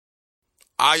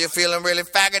Are you feeling really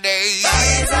faggoty?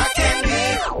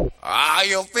 Are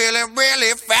you feeling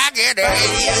really faggoty?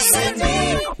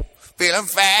 Feeling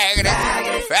faggoty,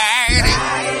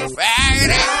 faggoty,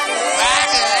 faggoty,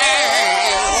 faggoty.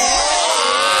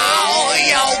 Oh,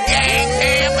 your gang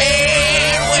came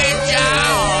in with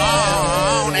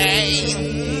Johnny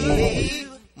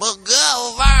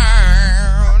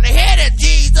McGovern. Hit it,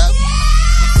 Jesus.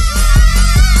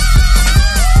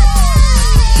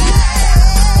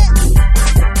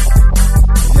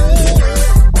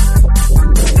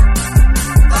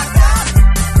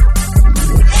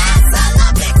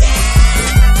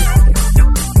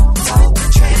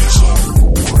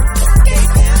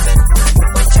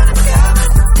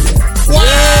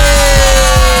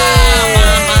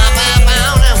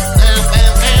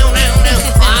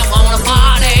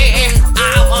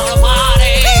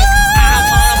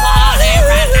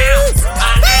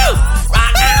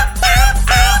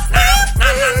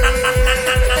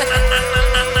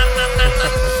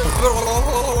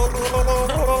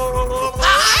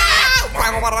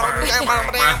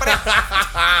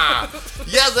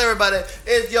 Yes, everybody,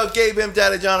 it's your gay pimp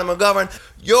daddy, Johnny McGovern.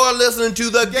 You're listening to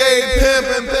the Gay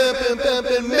Pimpin'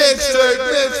 Mixtape,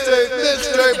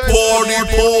 Party,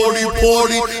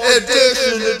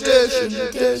 edition.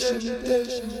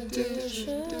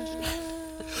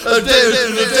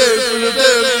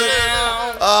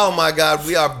 Oh my God,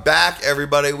 we are back,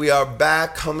 everybody. We are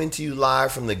back, coming to you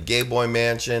live from the Gay Boy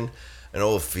Mansion, and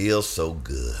oh, it feels so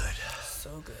good.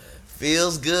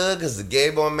 Feels good because the Gay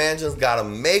Boy Mansion's got a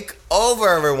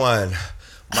makeover, everyone.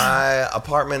 My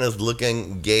apartment is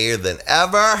looking gayer than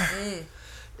ever.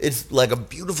 It's like a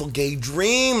beautiful gay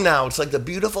dream now. It's like the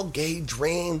beautiful gay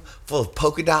dream full of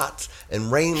polka dots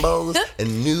and rainbows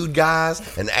and nude guys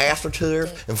and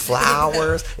astroturf and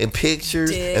flowers and pictures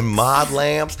and mod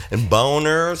lamps and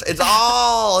boners. It's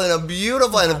all in a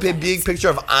beautiful and a big picture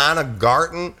of Anna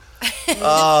Garten.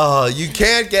 Oh, you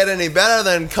can't get any better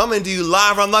than coming to you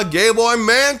live from the Gay Boy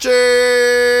Mansion.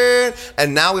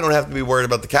 And now we don't have to be worried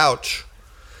about the couch.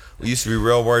 We used to be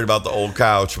real worried about the old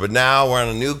couch, but now we're on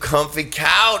a new comfy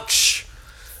couch.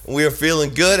 We are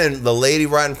feeling good, and the lady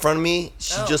right in front of me,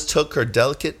 she just took her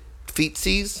delicate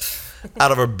feetsies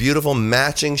out of her beautiful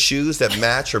matching shoes that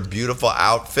match her beautiful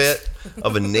outfit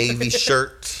of a navy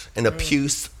shirt and a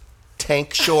puce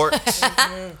tank shorts.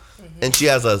 And she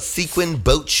has a sequin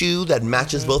boat shoe that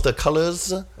matches both her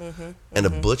colors and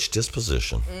a butch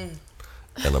disposition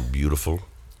and a beautiful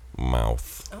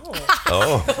mouth.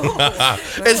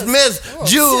 It's Miss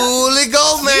Julie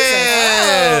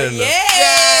Goldman. Yay!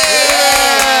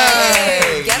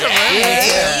 Get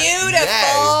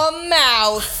beautiful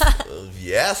mouth.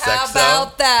 Yes, How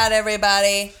about that,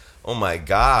 everybody? Oh my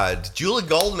God, Julie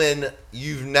Goldman!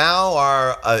 You now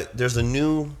are. There's a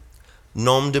new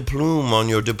nom de plume on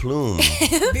your diplôme.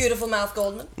 Beautiful mouth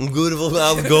Goldman. Beautiful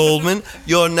mouth Goldman.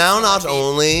 You're now not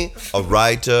only a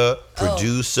writer,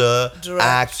 producer,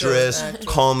 actress,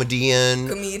 comedian,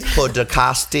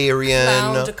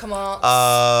 podcasterian,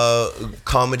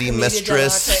 comedy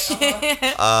mistress,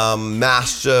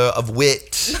 master of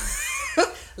wit,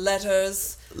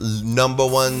 letters. Number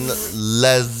one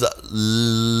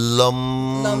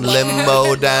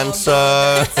limbo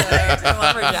dancer.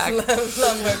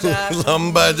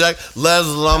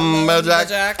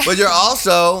 Lumberjack. But you're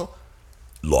also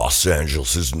Los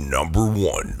Angeles' number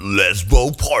one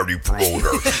lesbo party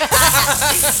promoter.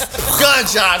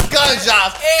 Gunshots.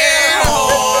 Air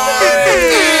horn.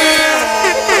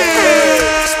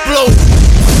 Explode.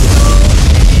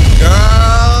 Girl,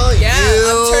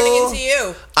 I'm turning into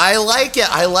you. I like it.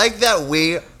 I like that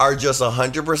we are just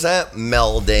 100%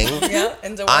 melding.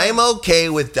 I'm okay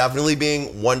with definitely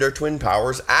being Wonder Twin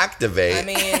Powers activate. I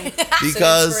mean,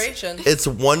 because it's an inspiration. It's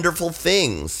wonderful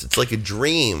things. It's like a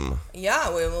dream. Yeah,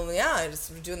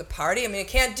 just doing the party. I mean, you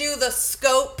can't do the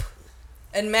scope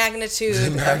and magnitude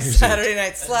of Saturday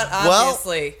Night Slut,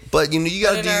 obviously. Well, but you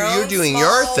got to do. You're doing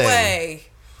your thing. Way,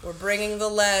 we're bringing the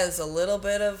Les a little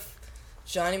bit of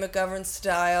Johnny McGovern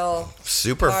style.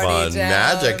 Super fun. Down.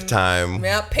 Magic time.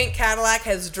 Yeah, Pink Cadillac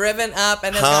has driven up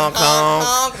and has honk, gone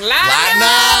honk.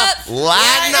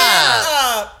 Lighten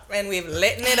up. And we've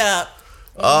lit it up.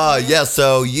 Yeah,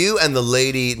 so you and the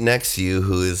lady next to you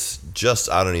who is just,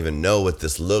 I don't even know what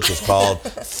this look is called.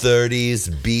 30s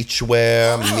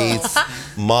beachwear meets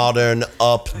modern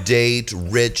update,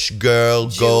 rich girl,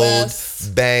 gold,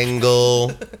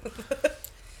 bangle.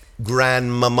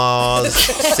 Grandmama's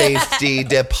safety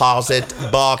deposit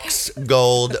box,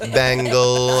 gold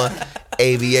bangle,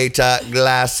 aviator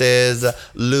glasses,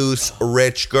 loose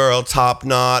rich girl top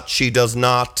knot, she does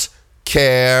not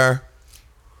care,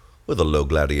 with a low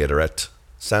gladiatorette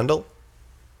sandal,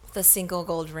 the single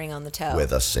gold ring on the toe.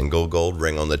 With a single gold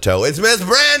ring on the toe. It's Miss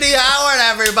Brandy Howard,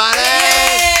 everybody!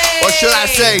 Yay! Or should I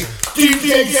say,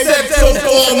 DJ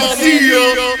Sexophone,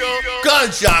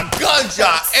 gunshot,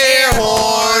 gunshot, air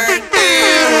horn,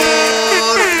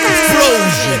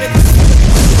 explosion.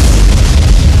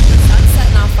 I'm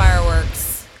setting off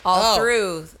fireworks all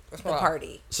through the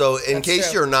party. So, in That's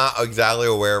case true. you're not exactly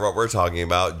aware of what we're talking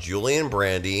about, Julie and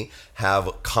Brandy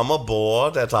have come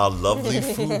aboard at our lovely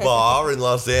Foo Bar in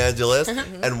Los Angeles,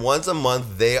 and once a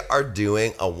month they are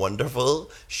doing a wonderful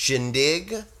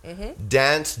shindig,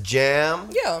 dance jam,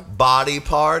 body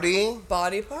party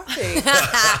Body party.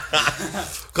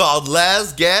 called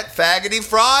Let's Get Faggoty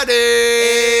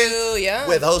Fridays. Ew, yeah.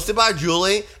 Hosted by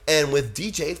Julie and with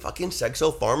DJ fucking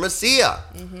Sexo Pharmacia.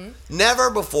 Never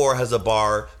before has a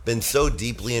bar been so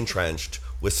deeply entrenched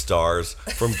with stars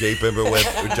from Gay Pimpin' with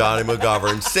Johnny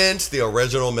McGovern since the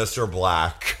original Mr.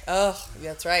 Black. Oh,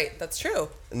 that's right. That's true.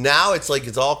 Now it's like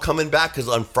it's all coming back because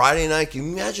on Friday night, can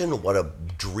you imagine what a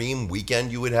dream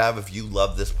weekend you would have if you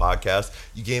loved this podcast?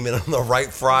 You came in on the right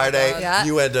Friday. Yeah.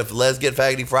 You went to Let's Get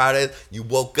Faggoty Fridays. You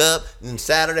woke up, and then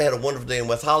Saturday had a wonderful day in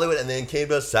West Hollywood, and then came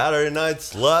to Saturday Night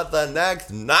Slut the next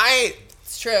night.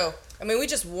 It's true. I mean, we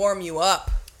just warm you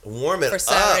up Warm it for up.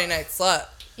 Saturday Night Slut.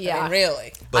 Yeah. I mean,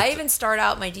 really. But I even start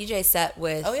out my DJ set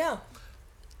with Oh, yeah.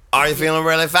 Are you feeling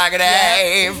really faggoty?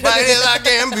 Yeah. Faggoty as I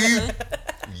can be.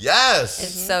 Yes.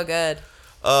 it's so good.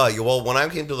 Well, when I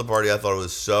came to the party, I thought it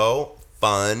was so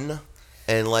fun.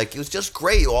 And, like, it was just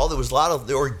great.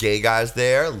 There were gay guys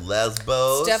there,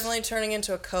 lesbos. It's definitely turning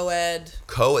into a co-ed.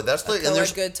 Co-ed. That's like, co-ed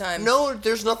there's good time. No,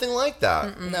 there's nothing like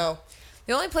that. No.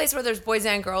 The only place where there's boys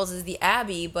and girls is the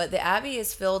Abbey, but the Abbey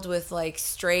is filled with like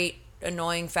straight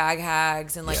annoying fag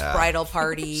hags and like Yeah. bridal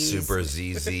parties. Super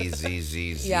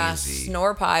ZZZZZ. Yeah,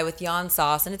 snore pie with yon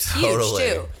sauce, and it's Totally.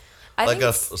 huge too. I Like think a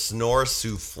it's- snore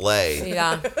souffle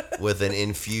yeah, with an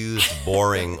infused,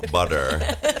 boring butter.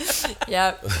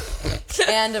 yep,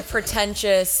 and a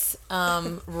pretentious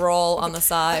roll on the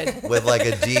side. With like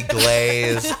a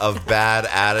deglaze of bad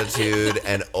attitude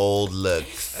and old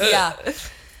looks. Yeah.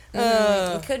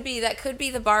 It could be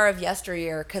the bar of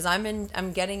yesteryear because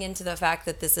I'm getting into the fact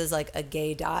that this is like a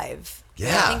gay dive.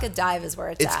 Yeah. I think a dive is where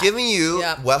it's It's at. giving you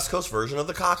Yeah. West Coast version of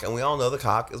the Cock, and we all know the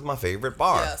Cock is my favorite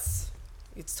bar. Yes.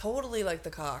 It's totally like the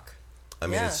Cock. I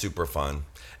mean, Yeah. it's super fun.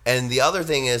 And the other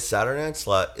thing is Saturday Night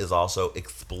Slut is also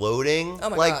exploding Oh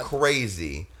my like God.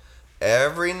 crazy.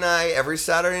 Every night, every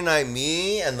Saturday night,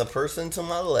 me and the person to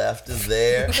my left is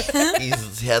there. He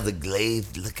has a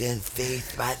glazed look on his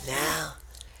face right now.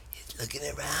 He's looking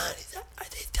around. He's like, are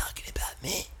they talking about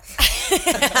me?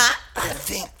 I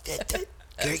think that,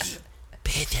 Gergie,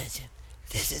 pay attention.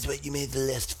 This is what you made the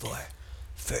list for.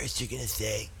 First, you're going to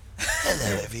say,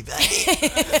 hello, everybody.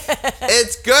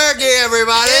 It's Gergie,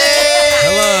 everybody.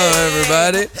 Hello,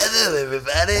 everybody. Hello,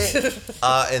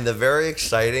 everybody. In the very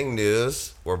exciting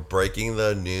news, we're breaking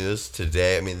the news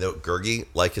today. I mean, Gergie,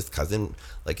 like his cousin,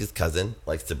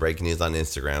 likes to break news on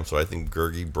Instagram. So I think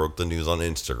Gergie broke the news on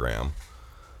Instagram.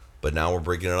 But now we're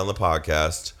breaking it on the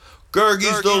podcast.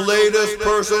 Gergie's the latest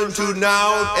person to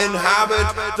now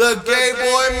inhabit the Gay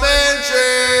Boy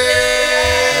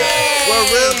Mansion. We're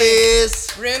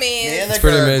roomies. Me Roomies. and the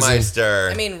pretty amazing.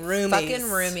 Gergmeister. I mean, roomies. Fucking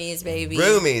roomies, baby.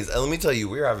 Roomies. And let me tell you,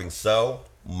 we're having so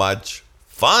much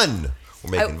fun.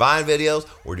 We're making Vine videos.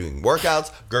 We're doing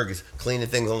workouts. Gergie's cleaning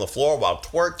things on the floor while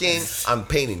twerking. I'm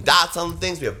painting dots on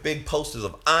things. We have big posters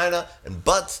of Ina and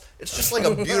butts. It's just like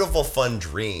a beautiful, fun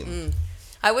dream.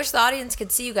 I wish the audience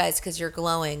could see you guys because you're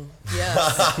glowing.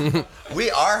 Yes.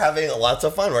 We are having lots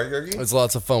of fun, right, Gergie? It's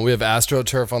lots of fun. We have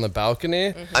AstroTurf on the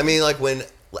balcony. I mean, like when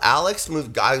Alex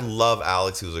moved, I love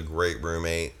Alex. He was a great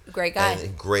roommate. Great guy. And a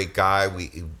great guy.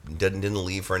 He didn't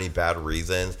leave for any bad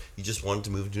reasons. He just wanted to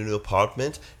move to a new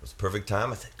apartment. It was the perfect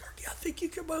time. I said, Gergie, I think you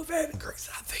can move in. And Gergie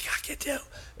said, I think I can too.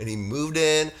 And he moved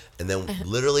in. And then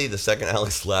literally the second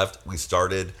Alex left, we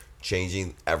started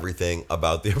changing everything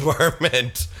about the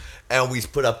apartment. And we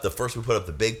put up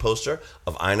the big poster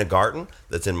of Ina Garten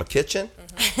that's in my kitchen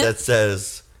that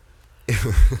says,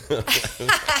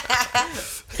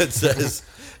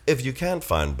 if you can't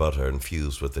find butter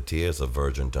infused with the tears of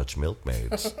virgin Dutch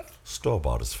milkmaids,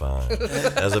 store-bought is fine.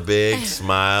 Has a big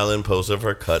smile and poster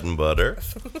for cutting butter.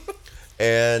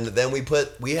 And then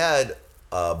we had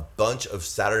a bunch of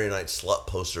Saturday Night Slut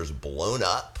posters blown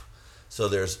up. So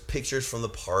there's pictures from the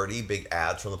party, big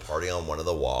ads from the party on one of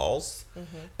the walls.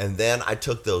 And then I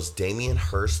took those Damien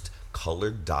Hirst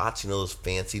colored dots, those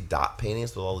fancy dot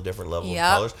paintings with all the different levels of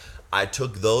colors. I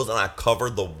took those and I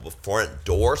covered the front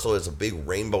door, so there's a big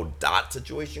rainbow dot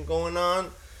situation going on.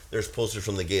 There's posters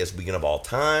from the gayest weekend of all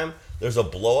time. there's a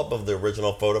blow up of the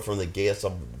original photo from the Gayest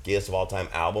of All Time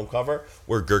album cover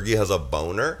where Gurgi has a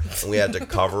boner, and we had to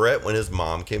cover it when his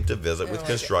mom came to visit with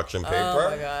construction paper. Oh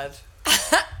my god.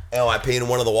 And I painted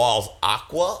one of the walls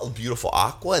aqua, a beautiful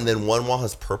aqua, and then one wall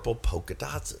has purple polka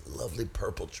dots and lovely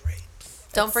purple drapes.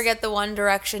 Don't forget the One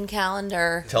Direction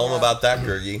calendar. Tell them about that,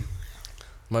 Gurgi.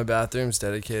 My bathroom's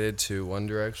dedicated to One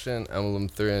Direction, Emblem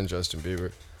 3, and Justin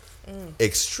Bieber.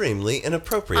 Extremely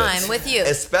inappropriate. I'm with you.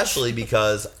 Especially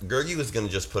because Gurgi was going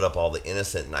to just put up all the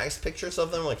innocent, nice pictures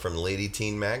of them, like from Lady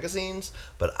Teen magazines.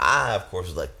 But I, of course,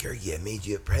 was like, Gurgi, I made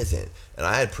you a present. And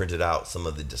I had printed out some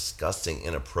of the disgusting,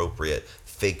 inappropriate,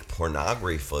 fake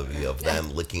pornography of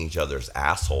them licking each other's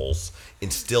assholes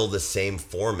in still the same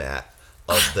format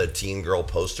of the teen girl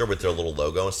poster with their little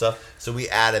logo and stuff. So we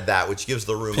added that, which gives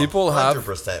the room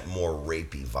 100% more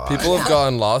rapey vibe. People have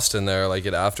gotten lost in there, like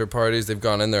at after parties. They've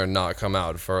gone in there and not come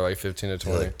out for like 15 to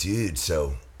 20. They're like, dude,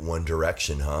 so One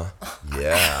Direction, huh?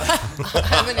 Yeah. I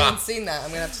haven't even seen that. I'm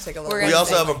gonna have to take a look. We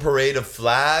also have a parade of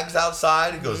flags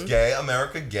outside. It goes Gay,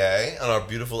 America Gay, on our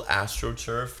beautiful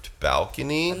AstroTurfed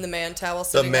balcony. And the man towel The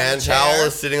sitting man on the chair. towel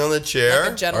is sitting on the chair.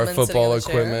 Like a gentleman Our football sitting on the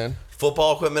chair. equipment.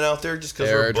 Football equipment out there just because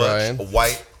Air we're butch. drying. A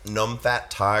white, numb-fat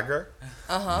tiger.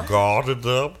 Guarded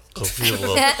up because he's a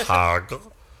little tiger.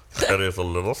 And he's a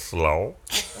little slow.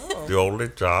 The only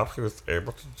job he was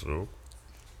able to do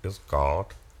is guard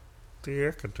the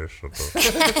air conditioner.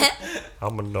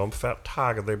 I'm a numb-fat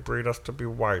tiger. They breed us to be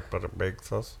white, but it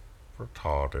makes us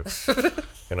retarded.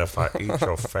 And if I eat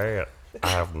your fat, I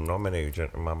have numbing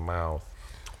agent in my mouth.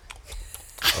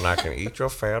 And I can eat your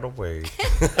fat away.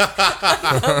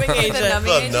 Numbing agent.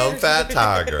 The numb-fat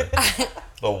tiger.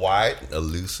 The white,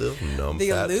 elusive, numb-fat The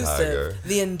tiger. elusive.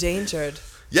 The endangered.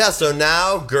 Yeah, so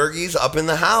now Gurgi's up in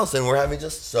the house, and we're having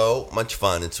just so much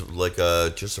fun. It's like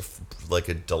a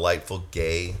delightful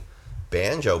gay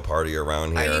banjo party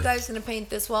around here. Are you guys going to paint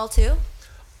this wall too?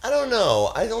 I don't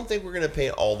know. I don't think we're going to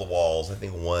paint all the walls. I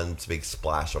think one big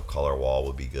splash of color wall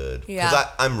would be good. Yeah. Because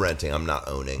I'm renting. I'm not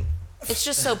owning. It's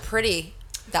just so pretty,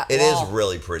 that It wall. is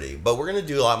really pretty. But we're going to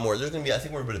do a lot more. There's going to be, I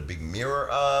think we're going to put a big mirror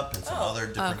up and some other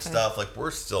different stuff. Like,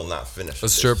 we're still not finished. A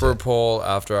with this stripper shit. pole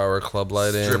after our club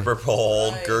lighting. Stripper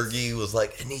pole. Nice. Gurgi was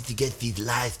like, I need to get these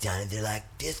lights down. And they're like,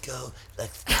 disco,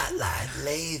 like spotlight,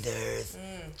 lasers,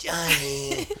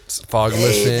 Johnny. Fog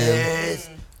machine. Lasers.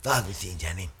 Fog machine,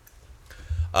 Johnny.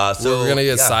 So We're gonna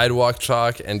get yeah. sidewalk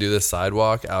chalk and do the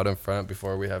sidewalk out in front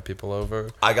before we have people over.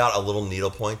 I got a little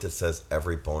needlepoint that says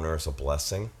every boner is a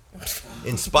blessing.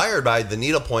 Inspired by the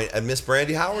needlepoint at Miss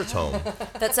Brandy Howard's home.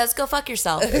 That says go fuck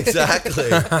yourself. Exactly.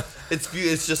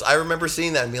 It's just, I remember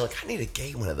seeing that and being like, I need to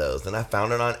get one of those. And I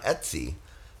found it on Etsy,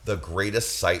 the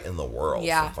greatest site in the world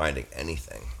Yeah. for finding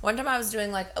anything. One time I was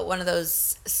doing like one of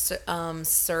those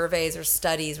surveys or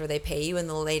studies where they pay you, and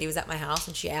the lady was at my house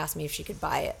and she asked me if she could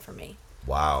buy it for me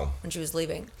Wow. when she was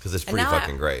leaving. 'Cause it's And pretty now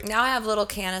fucking great. Now I have little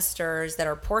canisters that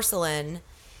are porcelain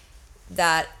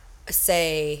that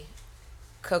say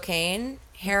cocaine,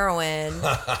 heroin,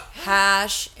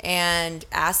 hash, and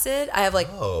acid. I have like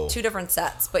Oh. 2 different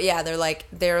sets, but yeah,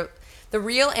 they're the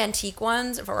real antique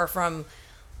ones are from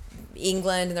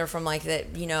England, and they're from like the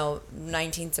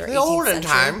 19th or 18th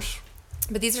century.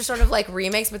 But these are sort of like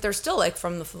remakes, but they're still like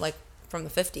from the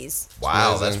 50s. Wow,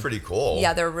 amazing. that's pretty cool.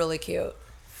 Yeah, they're really cute.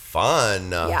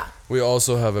 Fun. Yeah. We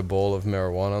also have a bowl of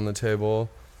marijuana on the table,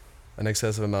 an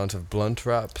excessive amount of blunt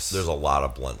wraps. There's a lot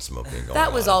of blunt smoking going on.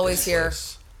 That was at always this here.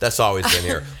 place. That's always been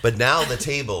here. But now the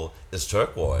table is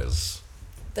turquoise.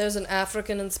 There's an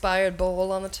African-inspired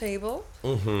bowl on the table.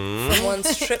 From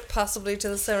one's trip possibly to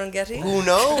the Serengeti. Who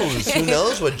knows? Who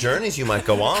knows what journeys you might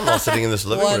go on while sitting in this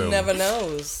living One room? never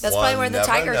knows. That's One probably where the never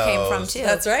tiger came from knows. too.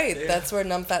 That's right. That's where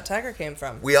Numb Fat Tiger came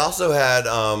from. We also had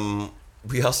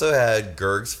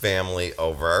Gerg's family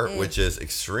over, which is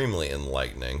extremely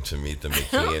enlightening to meet the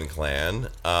McKeon clan.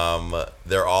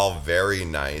 They're all very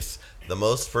nice. The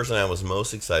person I was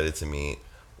most excited to meet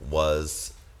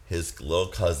was his little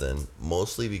cousin,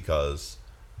 mostly because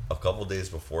a couple days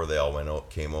before they all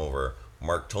came over,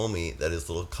 Mark told me that his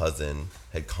little cousin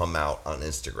had come out on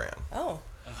Instagram. Oh.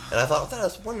 And I thought, that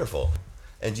was wonderful.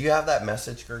 And do you have that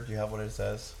message, Gerg? Do you have what it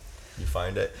says? You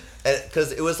find it? And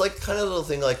because it was like kind of a little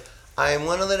thing like, I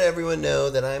want to let everyone know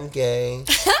that I'm gay.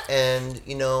 And,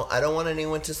 I don't want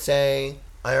anyone to say,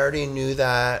 I already knew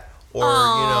that. Or,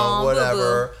 Aw,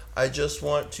 whatever. boo-boo. I just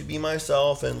want to be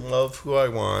myself and love who I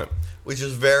want. Which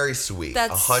is very sweet.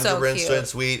 That's so 100% cute.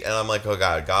 sweet. And I'm like, oh,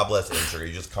 God bless Instagram.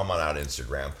 You just come on out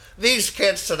Instagram. These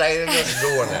kids today, they're just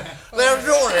doing it. They're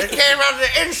doing it. It came out to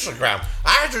Instagram.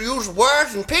 I had to use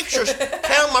words and pictures,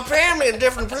 tell my family in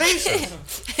different places.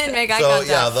 And make eye So, contact.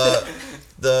 yeah,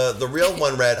 The real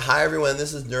one read, "Hi everyone,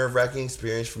 this is nerve-wracking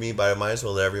experience for me, but I might as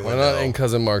well let everyone Why not know. in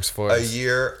Cousin Mark's voice? A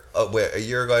year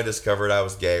ago, I discovered I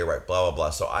was gay. Right, blah blah blah.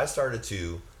 So I started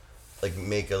to like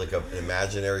make an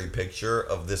imaginary picture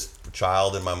of this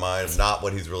child in my mind, of not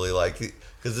what he's really like.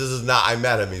 Because this is not. I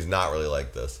met him. He's not really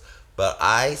like this. But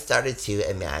I started to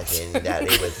imagine that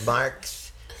it was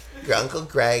Mark's, Uncle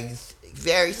Greg's,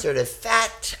 very sort of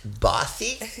fat,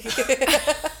 bossy,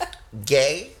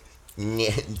 gay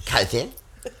cousin.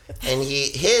 And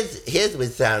his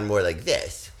would sound more like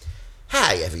this.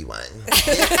 Hi, everyone. This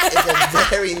is a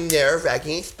very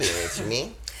nerve-wracking experience for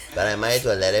me, but I might as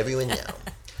well let everyone know.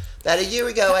 About a year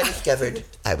ago, I discovered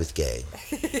I was gay.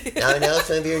 Now, I know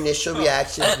some of your initial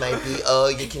reactions might be, oh,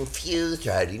 you're confused,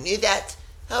 or how do you knew that?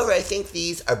 However, I think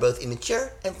these are both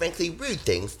immature and frankly rude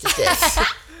things to say.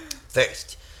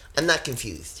 First, I'm not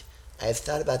confused. I have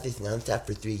thought about this nonstop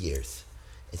for 3 years.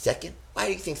 And second, why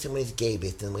do you think someone is gay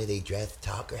based on the way they dress,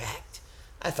 talk, or act?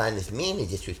 I find this mean and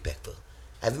disrespectful.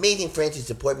 I have amazing friends who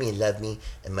support me and love me,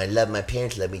 and my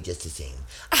parents love me just the same.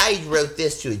 I wrote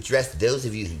this to address those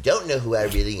of you who don't know who I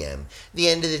really am. At the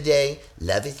end of the day,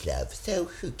 love is love, so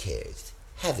who cares?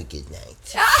 Have a good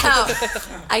night.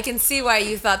 Oh, I can see why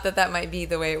you thought that might be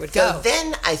the way it would So go.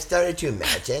 then I started to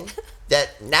imagine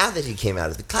that now that he came out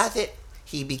of the closet,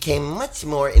 he became much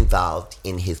more involved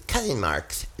in his cousin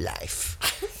Mark's life.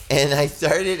 And I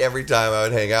started every time I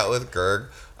would hang out with Gerg,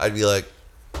 I'd be like,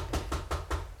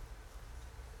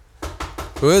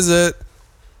 Who is it?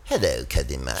 hello,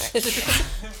 cousin Mark.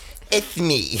 It's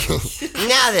me.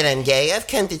 Now that I'm gay, I've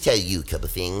come to tell you a couple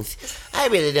things. I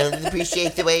really don't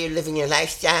appreciate the way you're living your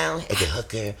lifestyle as a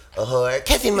hooker, a whore.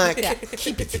 Cousin Mark,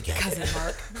 keep it together. Cousin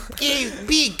Mark.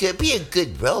 Be a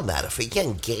good role model for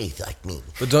young gays like me.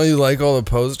 But don't you like all the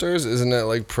posters? Isn't it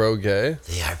like pro-gay?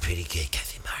 They are pretty good,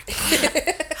 cousin Mark.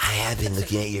 I have been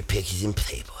looking at your pictures in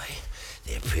Playboy.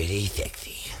 They're pretty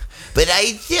sexy. But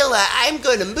I'm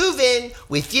going to move in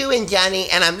with you and Johnny,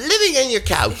 and I'm living on your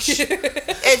couch.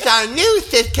 It's our new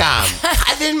sitcom,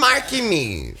 Cousin Mark and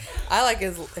Me. I like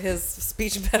his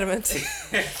speech impediment.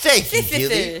 Thank you,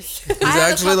 Julie. He's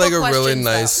actually like a really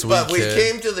nice, sweet But kid. he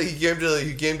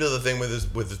came to the thing with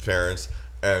his parents,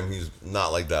 and he's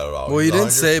not like that at all. Well, he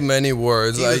didn't say many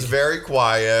words. He was very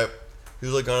quiet. He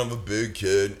was like kind of a big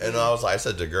kid, and I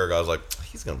said to Gerg, I was like,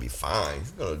 he's gonna be fine.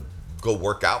 He's gonna go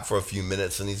work out for a few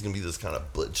minutes, and he's gonna be this kind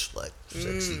of butch, like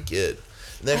sexy kid.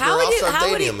 And then I'll start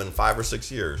dating him in 5 or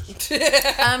 6 years.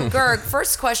 Gerg,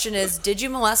 first question is, did you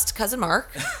molest Cousin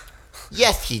Mark?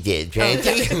 Yes, he did,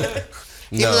 Randy. He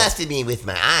No. molested me with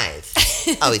my eyes.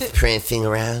 Always prancing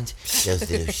around, those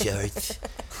little shorts,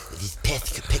 with his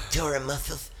pectoral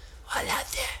muscles, all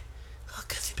out there. Oh,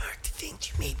 Cousin Mark, the things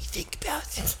you made me think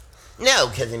about. No,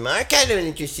 Cousin Mark, I'm not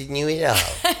interested in you at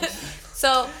all.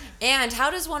 So, and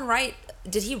how does one write?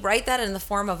 Did he write that in the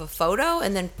form of a photo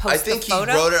and then post I think the he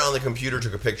photo? wrote it on the computer,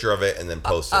 took a picture of it, and then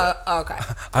posted it. Okay.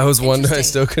 I was wondering, I Interesting.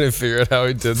 still couldn't figure out how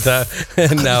he did that.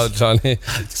 And now, Johnny,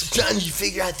 John, you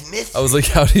figure out the mystery. I was like,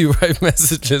 how do you write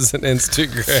messages on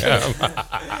Instagram?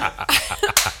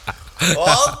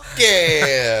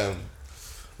 Okay.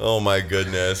 Oh my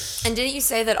goodness. And didn't you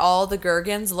say that all the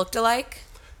Gergens looked alike?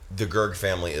 The Gerg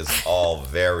family is all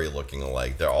very looking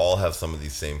alike. They all have some of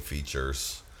these same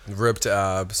features. Ripped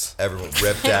abs. Everyone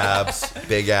ripped abs,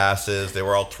 big asses. They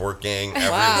were all twerking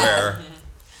everywhere.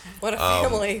 What a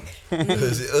family.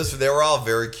 They were all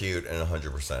very cute and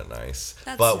 100% nice.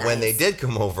 That's but when they nice. did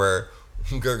come over,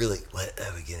 Gerg was like, "What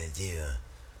are we gonna do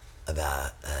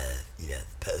about the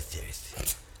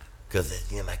posters?"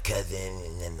 Because my cousin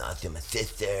and then also my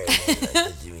sister and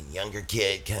then a younger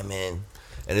kid come in.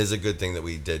 And it is a good thing that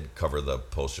we did cover the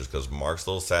posters because Mark's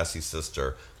little sassy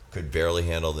sister could barely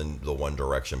handle the One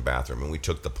Direction bathroom, and we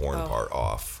took the porn part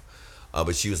off.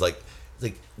 But she was like,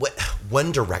 what?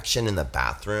 One Direction in the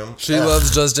bathroom? She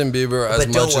loves Justin Bieber as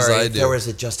But don't much worry, as I if do. there was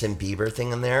a Justin Bieber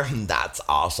thing in there, that's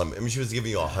awesome. I mean, she was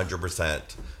giving you 100%.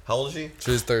 How old is she?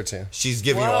 She's 13. She's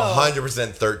giving you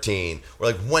 100% 13. We're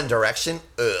like, One Direction?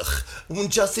 Ugh.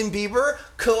 Justin Bieber?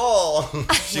 Cool.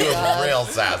 She was real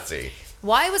sassy.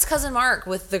 Why was Cousin Mark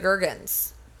with the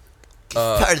Gergens?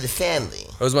 Part of the family.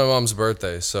 It was my mom's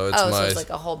birthday, so it's So my it's like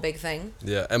a whole big thing.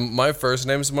 yeah. And my first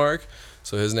name's Mark,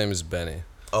 so his name is Benny.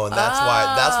 Oh, and that's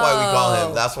why we call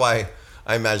him. That's why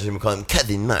I imagine him calling him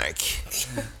Cousin Mark.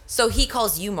 So he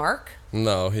calls you Mark?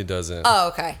 No, he doesn't. Oh,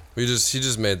 okay. He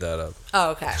just made that up. Oh,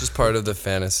 okay. Just part of the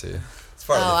fantasy. It's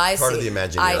part, I part of see. the I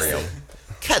Imaginarium.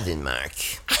 see. Cousin Mark.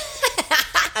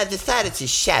 I've decided to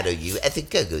shadow you as a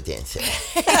go-go dancer.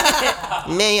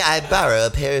 May I borrow a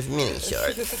pair of mini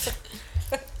shorts?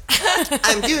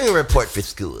 I'm doing a report for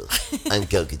school on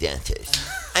go-go dancers.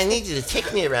 I I need you to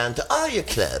take me around to all your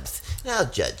clubs, and I'll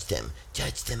judge them.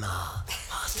 Judge them all.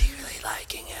 While secretly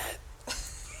liking it.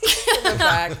 In the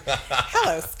back.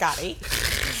 Hello, Scotty.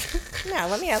 Now,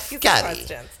 let me ask you some Scotty,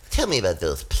 questions. tell me about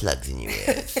those plugs in your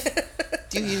ears.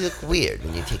 Do you look weird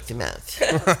when you take them out?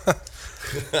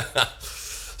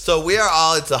 So we are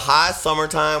all, it's a hot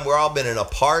summertime. We're all been in a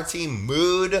party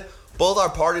mood. Both our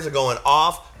parties are going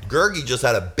off. Gergie just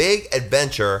had a big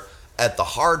adventure at the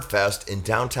Hard Fest in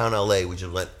downtown LA, which is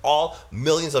when all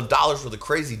millions of dollars worth of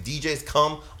crazy DJs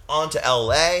come onto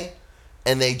LA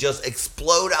and they just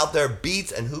explode out their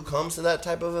beats. And who comes to that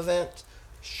type of event?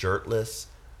 Shirtless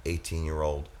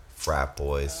 18-year-old frat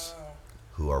boys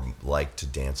who are like to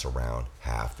dance around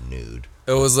half nude.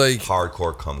 It was like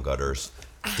Hardcore cum gutters,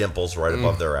 dimples right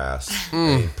above their ass. I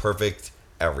mean, perfect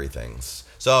everythings.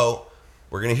 So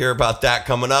we're going to hear about that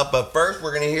coming up. But first,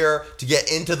 we're going to hear to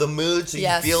get into the mood so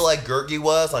Yes. you feel like Gergie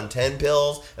was on 10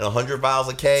 pills and 100 vials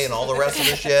of K and all the rest of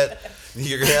the shit.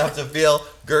 You're going to have to feel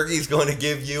Gergie's going to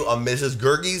give you a Mrs.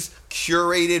 Gergie's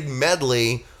curated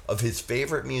medley of his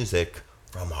favorite music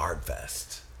from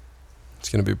Hardfest. it's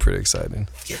gonna be pretty exciting.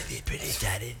 It's going to be pretty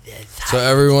exciting. So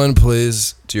everyone,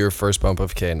 please do your first bump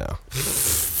of K now.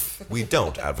 We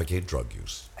don't advocate drug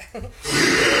use.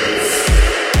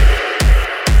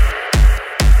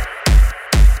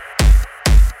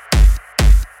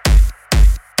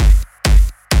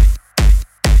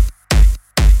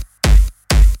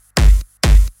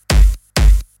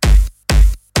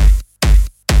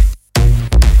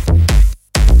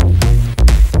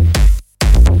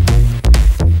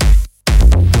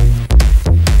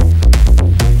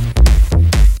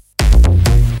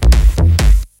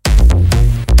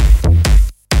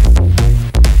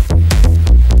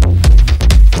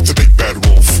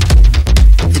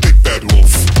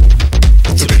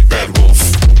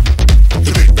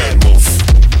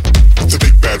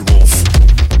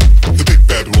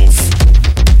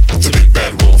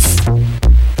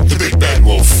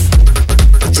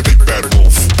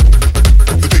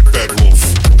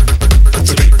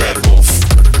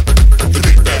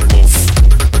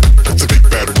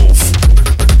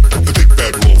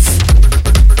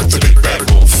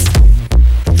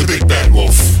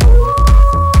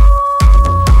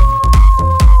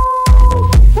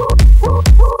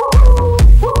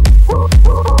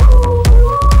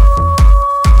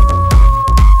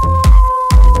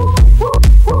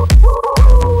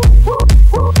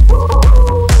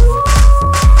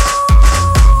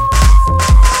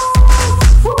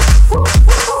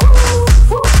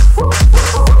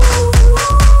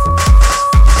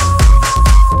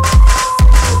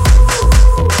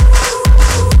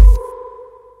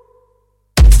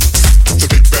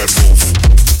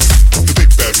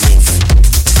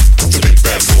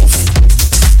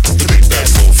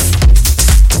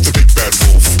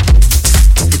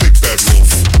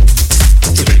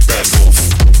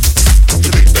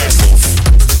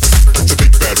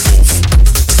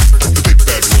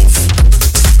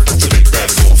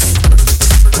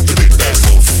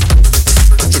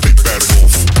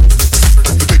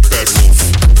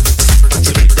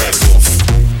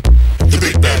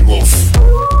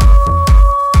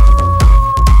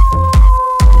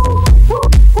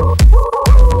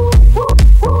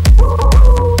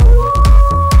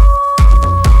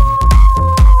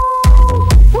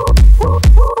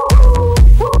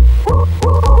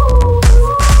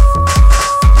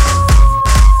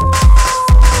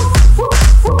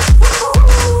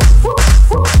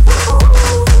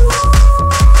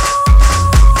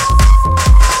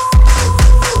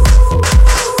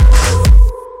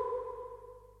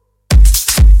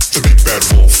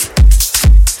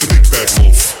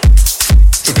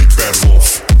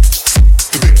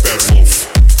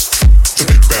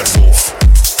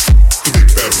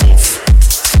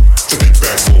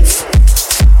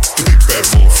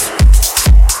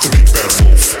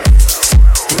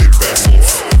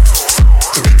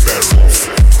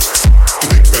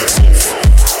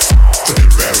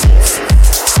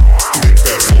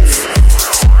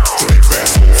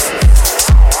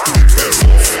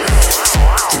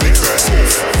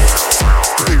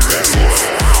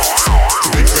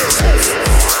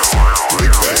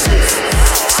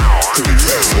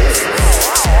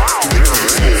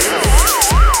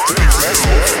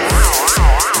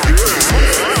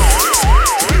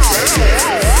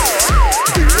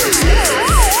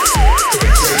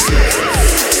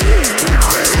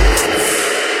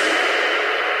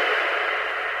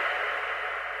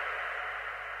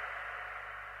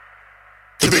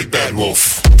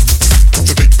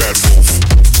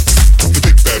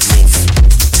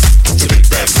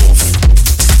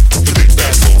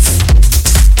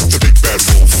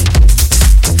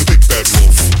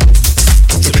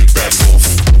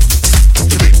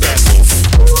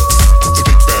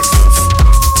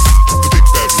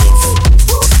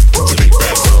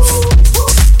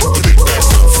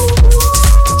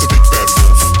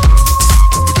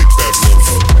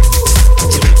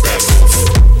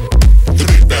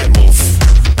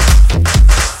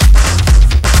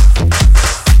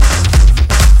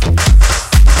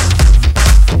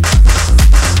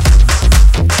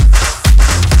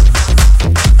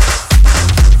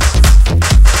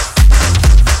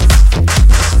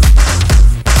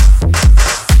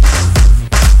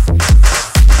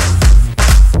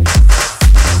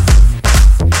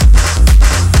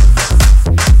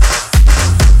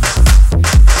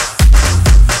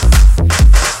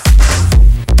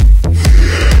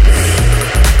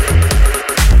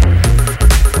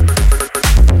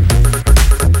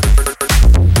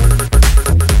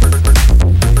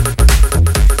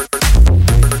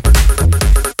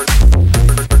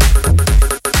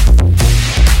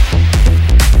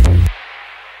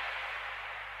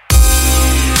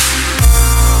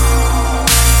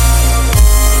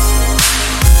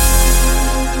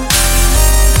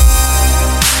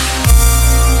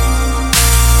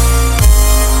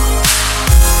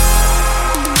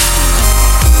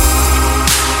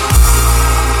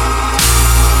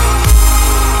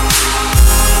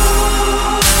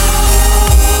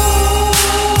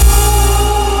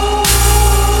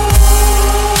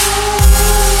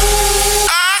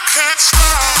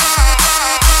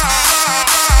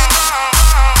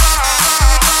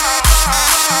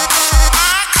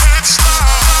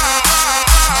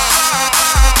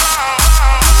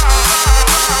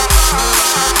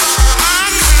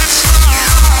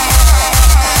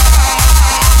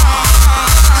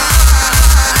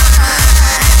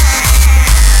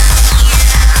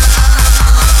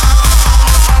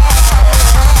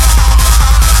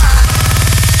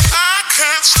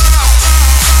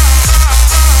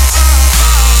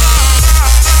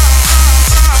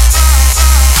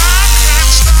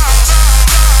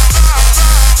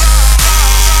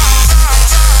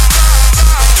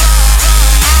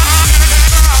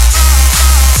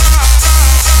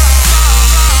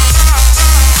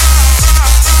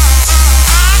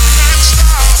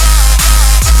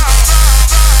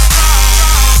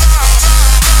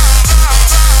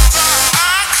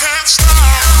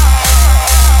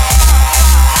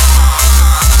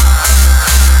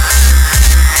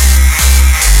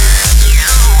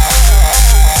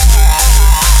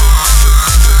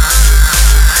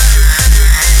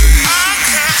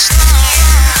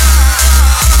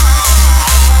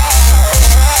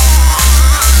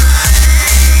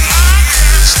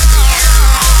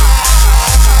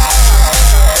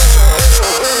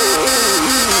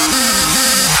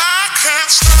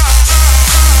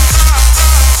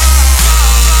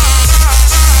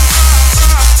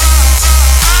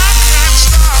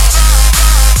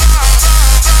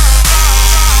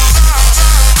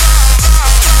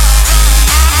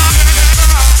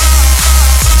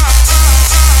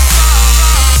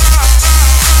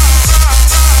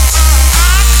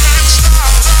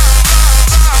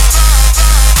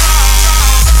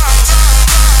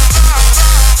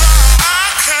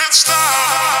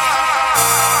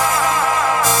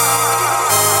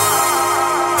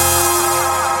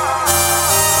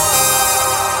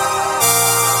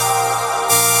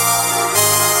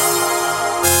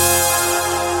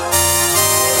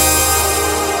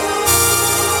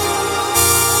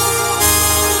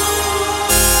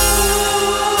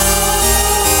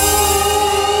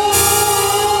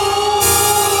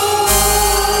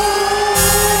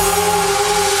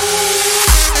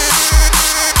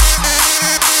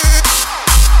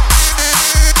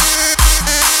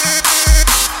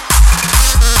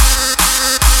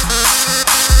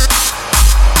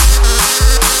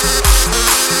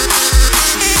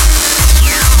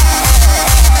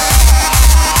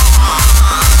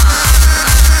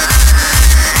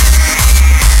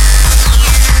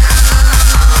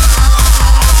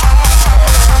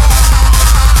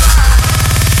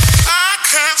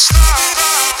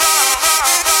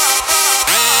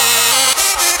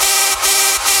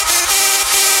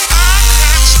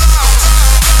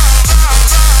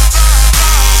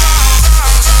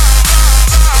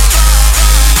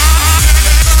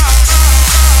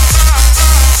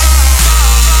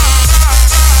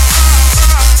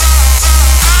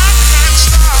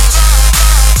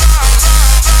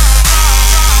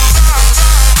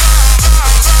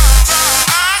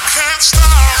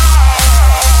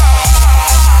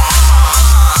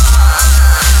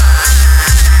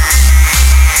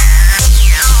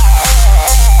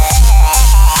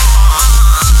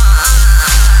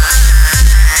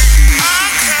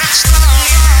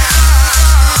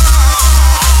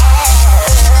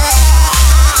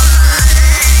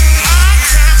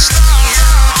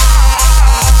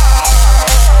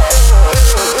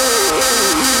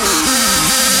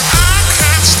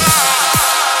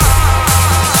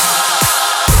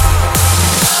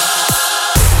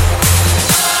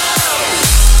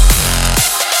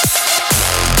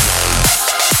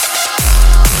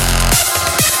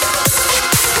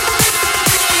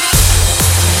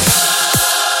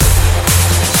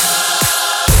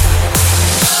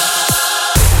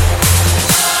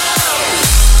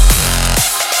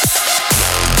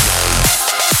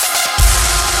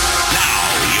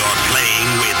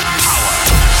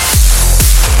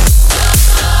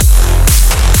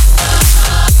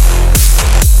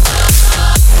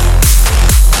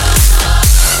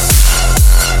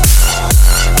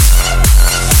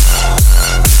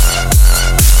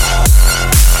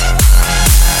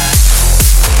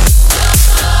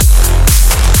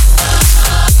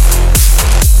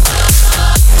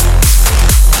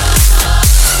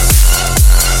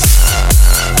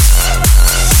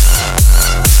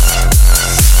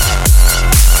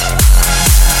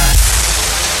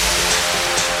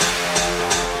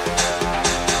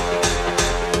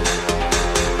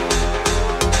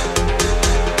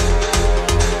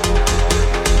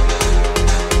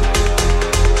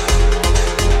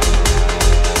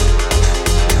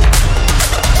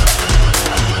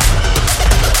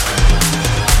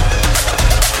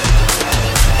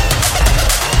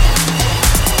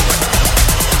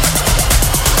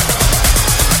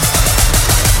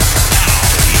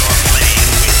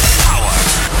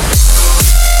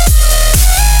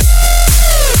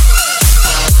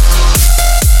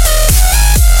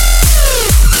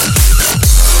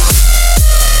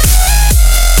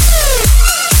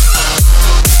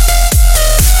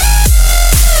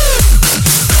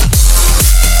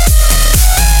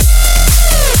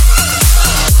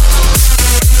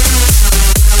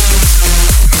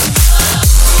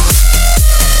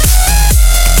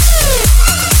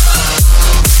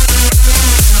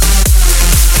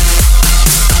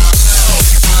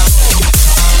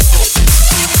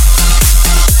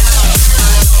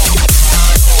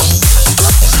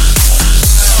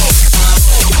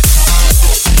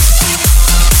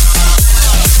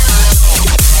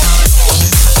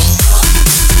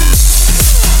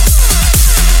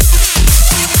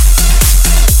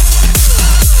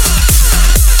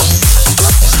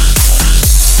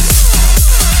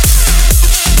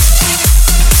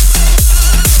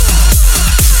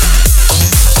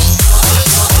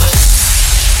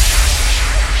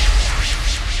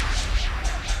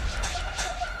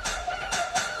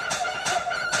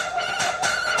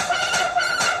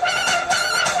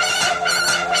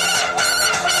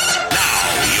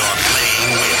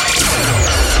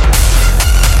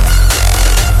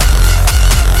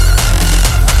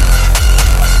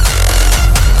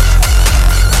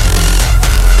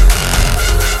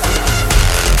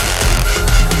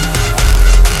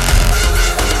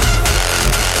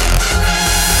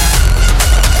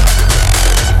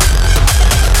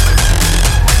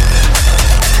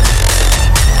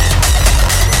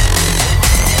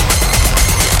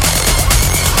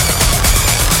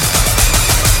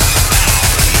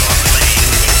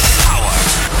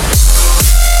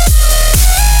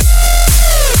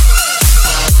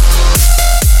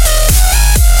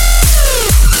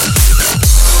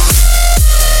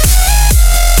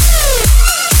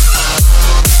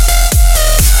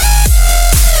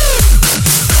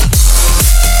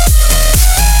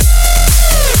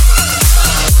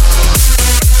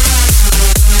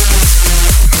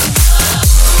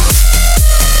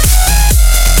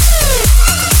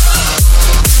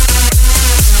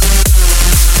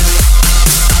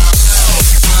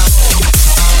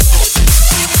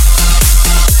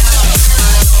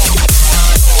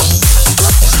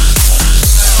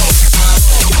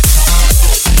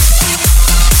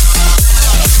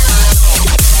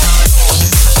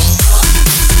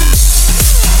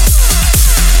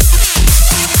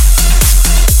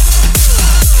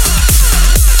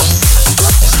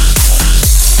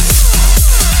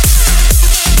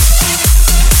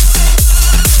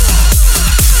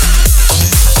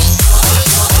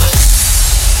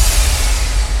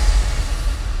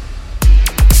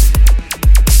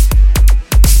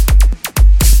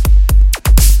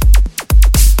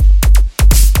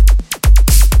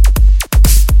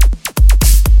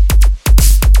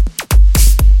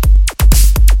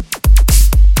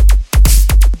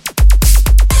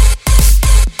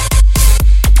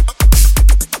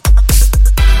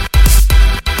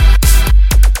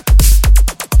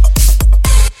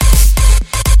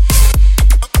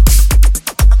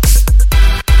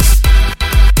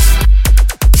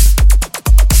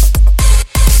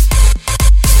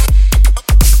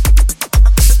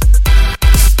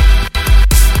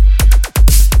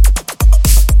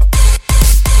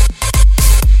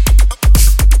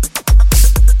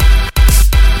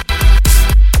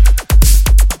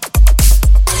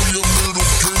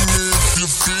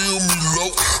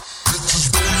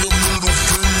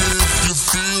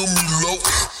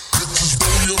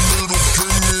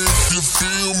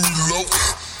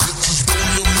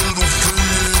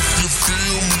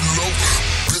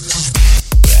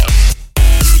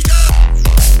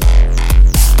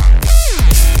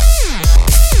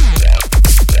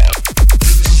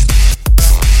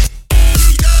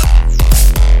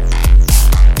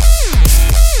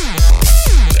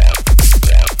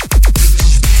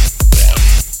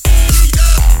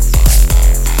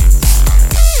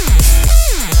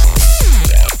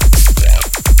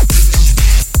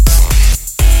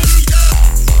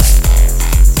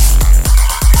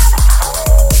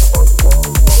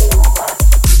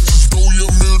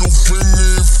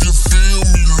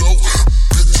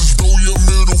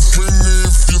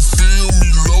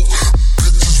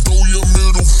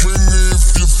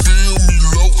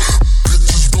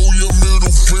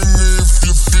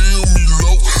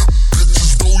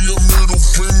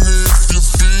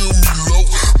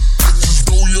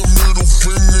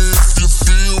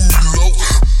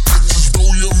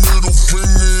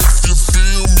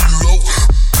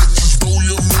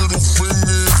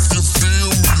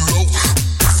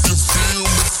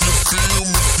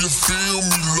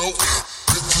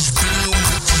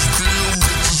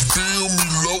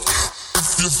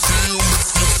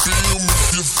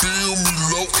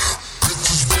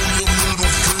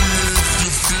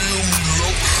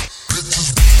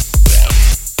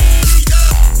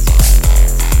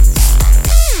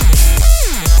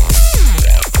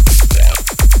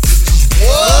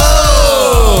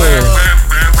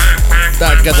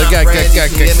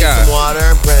 Brandy, can you get me some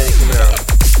water? Brandy, come here.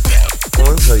 I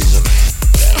want to tell you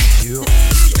something. You.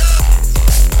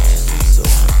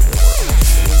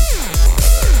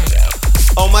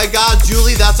 Oh my God,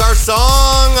 Julie, that's our song.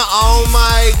 Oh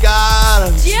my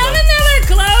God. Do you have another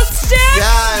glow stick?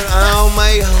 Yeah. Oh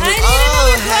my. I need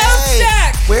another glow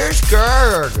stick. Where's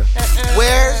Gerg?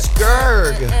 Where's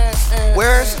Gerg?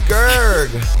 Where's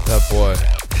Gerg?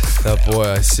 That boy,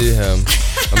 I see him.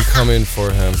 I'm coming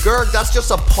for him. Gerg, that's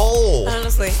just a pole.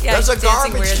 Honestly, yeah. That's a he's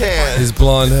dancing garbage weird can. His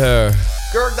blonde hair.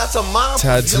 Gerg, that's a mop.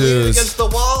 Tattoos. You're leaning against the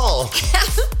wall.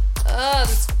 Oh,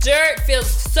 this dirt feels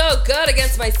so good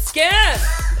against my skin.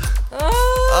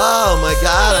 Oh my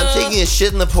God, I'm taking a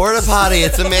shit in the porta potty.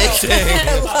 It's amazing.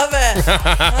 I love it.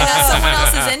 Someone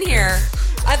else is in here.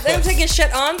 I'm taking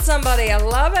shit on somebody. I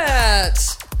love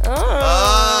it.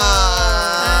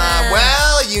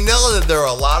 Well, you know that there are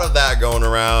a lot of that going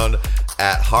around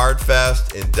at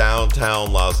Hardfest in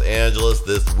downtown Los Angeles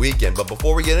this weekend. But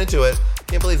before we get into it, I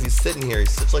can't believe he's sitting here. He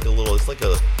sits like a little, it's like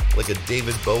a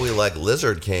David Bowie-like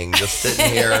Lizard King, just sitting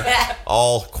here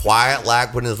all quiet,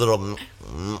 like putting his little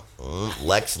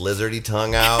Lex Lizardy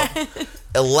tongue out.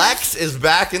 Lex is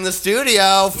back in the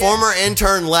studio. Former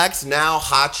intern Lex, now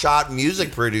hotshot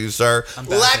music producer.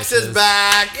 Lex is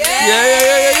back.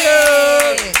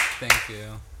 Yeah. Thank you.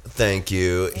 Thank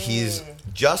you. He's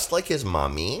just like his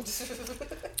mommy.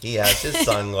 He has his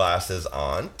sunglasses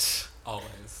on.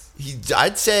 Always.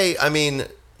 I'd say, I mean,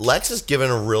 Lex is giving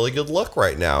a really good look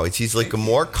right now. He's like a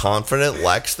more confident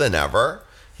Lex than ever.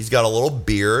 He's got a little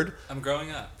beard. I'm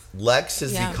growing up. Lex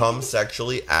has become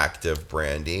sexually active,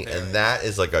 Brandy, and that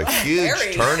is like a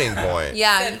huge turning point.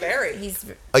 Yeah, very. he's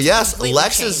Yes, completely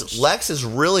Lex changed. has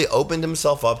really opened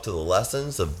himself up to the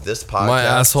lessons of this podcast. My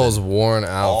asshole's worn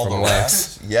out all from the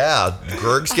Lex. Yeah,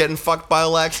 Gerg's getting fucked by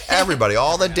Lex. Everybody,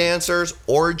 all the dancers,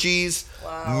 orgies,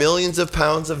 millions of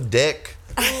pounds of dick.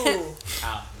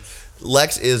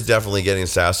 Lex is definitely getting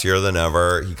sassier than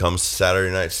ever. He comes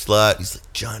Saturday Night Slut. He's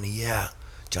like, Johnny, I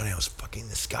was fucking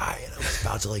this guy, and I was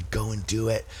about to like go and do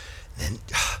it. And then,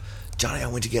 Johnny, I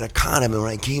went to get a condom, and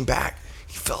when I came back,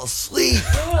 he fell asleep.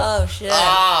 oh shit.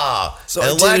 So I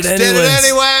and did Lex it did it anyways.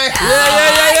 anyway.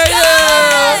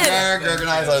 Gerg and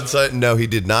I said, no, he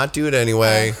did not do it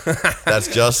anyway. That's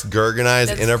just Gerg and I's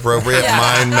inappropriate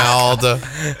mind meld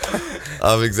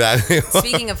of exactly.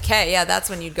 Speaking of K, yeah, that's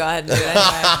when you'd go ahead and do it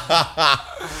anyway.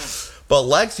 But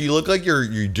Lex, you look like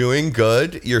you're doing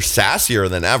good. You're sassier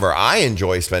than ever. I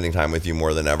enjoy spending time with you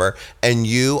more than ever. And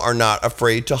you are not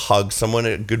afraid to hug someone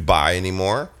at goodbye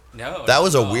anymore. No. That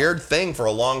was a weird thing for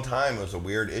a long time. It was a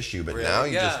weird issue. But now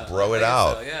you just throw it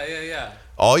out. So. Yeah.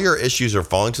 All your issues are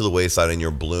falling to the wayside and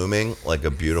you're blooming like a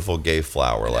beautiful gay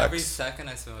flower, And Lex. every second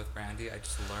I spend with Brandy, I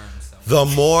just learn so much. The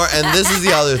more, and this is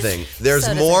the other thing, there's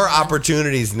So does more everyone.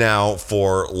 opportunities now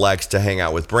for Lex to hang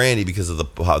out with Brandy because of the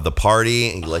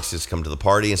party. And Lex just come to the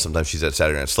party, and sometimes she's at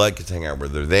Saturday Night Slut, gets to hang out where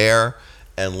they're there.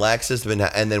 And Lex has been,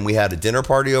 and then we had a dinner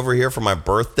party over here for my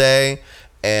birthday,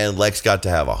 and Lex got to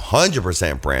have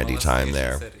 100% Brandy time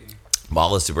there.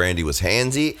 Mollis Brandy was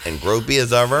handsy and gropey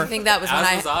as ever. I think that was when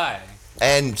As was I.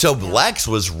 And so Lex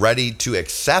was ready to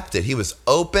accept it. He was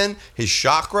open. His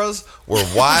chakras were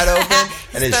wide open.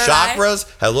 And his third eye. chakras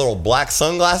had little black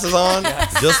sunglasses on,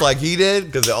 just like he did,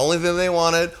 because the only thing they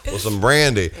wanted was some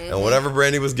brandy. And whatever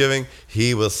brandy was giving,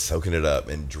 he was soaking it up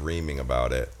and dreaming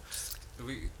about it.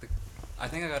 I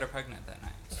think I got her pregnant that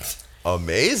night.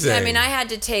 Amazing. Yeah, I mean, I had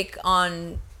to take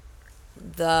on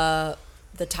the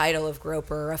title of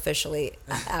groper officially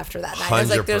after that night. I was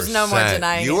like, there's no more 100%.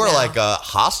 denying You it were now. like a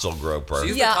hostile groper.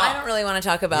 She's- Yeah, the I top. don't really want to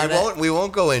talk about it. We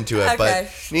won't go into it, Okay. but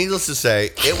needless to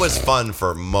say, it was fun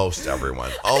for most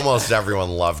everyone. Almost everyone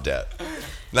loved it.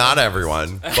 Not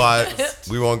everyone, but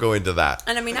we won't go into that.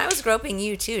 And I mean, I was groping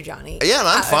you too, Johnny. Yeah, and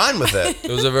I'm fine with it.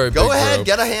 It was a very Go big ahead, grope.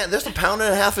 get a hand. There's a pound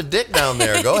and a half of dick down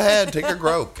there. Go ahead, take your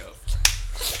grope.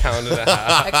 Pound and a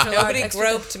half. Extra large, Nobody extra-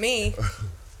 groped me.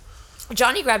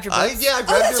 Johnny grabbed your boobs. I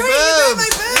grabbed your boobs.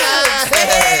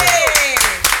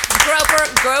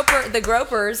 The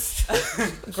gropers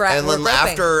And were then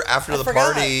groping. after the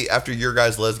forgot. party, after your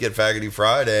guys' Let's Get Faggoty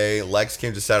Friday, Lex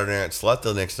came to Saturday Night Slut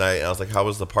the next night, and I was like, "How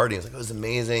was the party?" He was like, "It was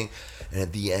amazing." And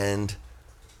at the end,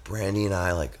 Brandy and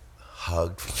I like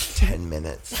hugged for 10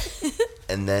 minutes,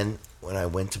 and then when I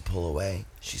went to pull away,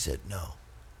 she said, "No,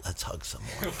 let's hug some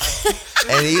more."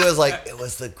 And he was like, "It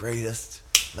was the greatest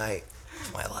night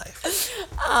of my life."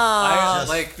 I Just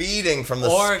like feeding from the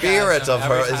orgasm spirits of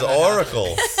every her, time his that happens.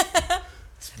 oracles.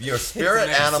 Your spirit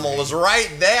amazing. animal was right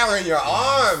there in your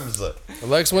arms.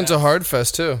 Lex went to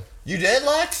Hardfest too. You did,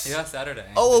 Lex? Yeah, Saturday.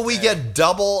 Oh, well, we get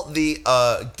double the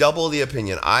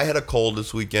opinion. I had a cold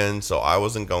this weekend, so I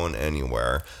wasn't going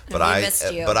anywhere. But we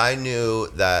missed you. But I knew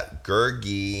that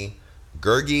Gergie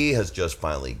has just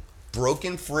finally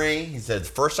broken free. He said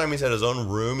first time he's had his own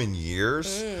room in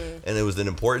years, and it was an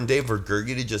important day for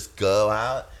Gergie to just go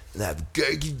out and have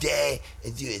Gergie Day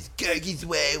and do it Gergie's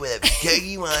way, whatever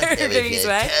Gergie wants. Gergie's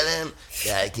way. Tell him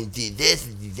that I can do this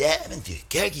and do that. I'm gonna do it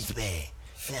Gergie's way,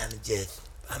 and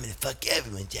I'm gonna fuck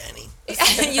everyone, Johnny.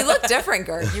 You look different,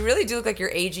 Gert. You really do look like you're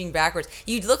aging backwards.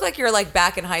 You look like you're like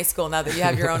back in high school now that you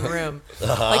have your own room.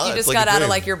 Like you just like got a out of dream.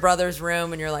 like your brother's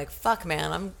room and you're like, fuck,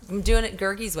 man, I'm doing it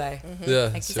Gergie's way. Yeah,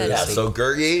 Like you said, Yeah, seriously. so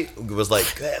Gergie was like,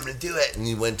 "Hey, I'm gonna do it," and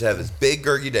he went to have his big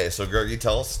Gergie Day. So Gergie,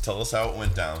 tell us how it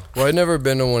went down. Well, I'd never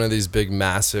been to one of these big,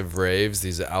 massive raves,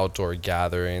 these outdoor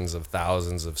gatherings of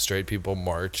thousands of straight people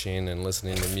marching and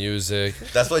listening to music.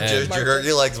 That's what And-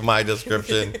 Gergie likes my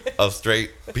description of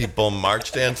straight people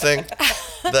march dancing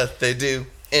that they do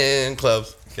in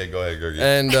clubs. Okay, go ahead, Gergie.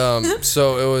 And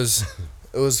so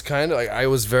it was kind of like I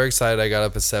was very excited. I got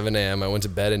up at 7 a.m. I went to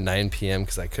bed at 9 p.m.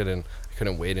 because I couldn't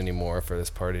wait anymore for this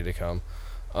party to come.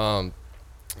 And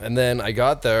then I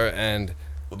got there and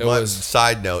it was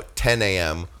Side note, 10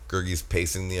 a.m. Gergie's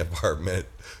pacing the apartment,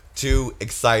 too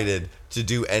excited to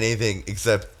do anything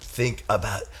except think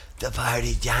about the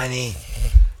party, Johnny.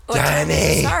 What time did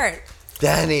it start?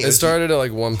 Johnny. it started at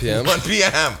like 1 p.m. 1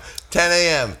 p.m. 10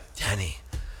 a.m. Johnny.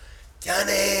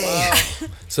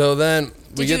 So then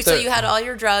we get So there. you had all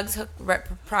your drugs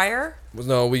prior?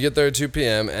 No, we get there at 2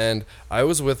 p.m. and I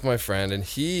was with my friend and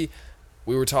we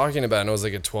were talking about it and it was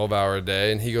like a 12-hour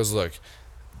day and he goes, look,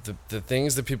 the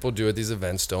things that people do at these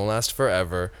events don't last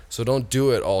forever, so don't do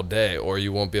it all day or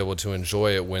you won't be able to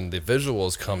enjoy it when the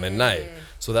visuals come at night.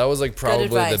 So that was like probably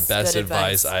the advice, best good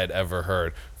advice advice. I had ever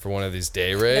heard for one of these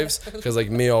day raves because like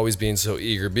me always being so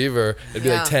eager beaver, it'd be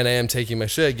Yeah. like 10 a.m. taking my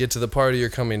shit, get to the party, you're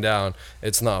coming down,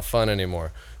 it's not fun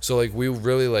anymore. So like we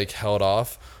really like held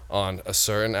off on a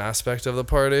certain aspect of the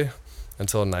party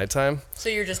until nighttime. So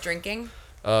you're just drinking?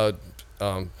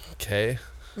 Okay.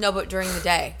 No, but during the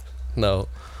day. No.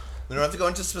 We don't have to go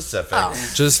into specifics.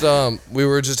 Oh. Just we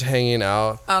were just hanging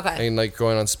out. Okay. And like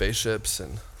going on spaceships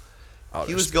and outer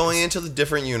He was space. going into the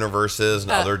different universes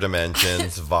and other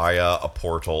dimensions via a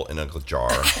portal in a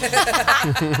jar.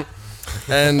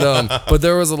 And but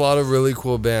there was a lot of really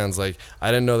cool bands. Like I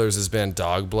didn't know there was this band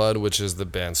Dog Blood, which is the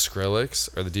band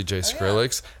Skrillex or the DJ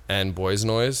Skrillex and Boys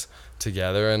Noise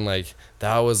together, and like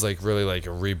that was like really like a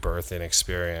rebirthing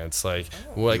experience. Like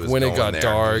like was when it going got there,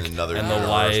 dark doing another and the universe,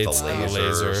 lights the and the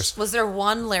lasers. lasers. Was there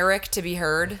one lyric to be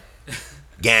heard?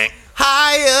 Gang.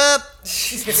 High up.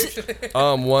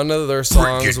 One of their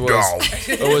songs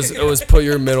it was Put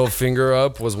Your Middle Finger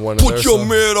Up was one of their Put your songs.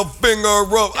 middle finger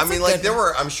up. I mean, like there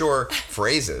were, I'm sure,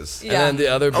 phrases. And then the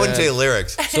other I band, wouldn't say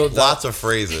lyrics. So lots of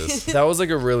phrases. that was like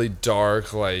a really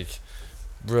dark, like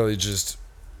really just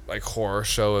like horror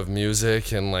show of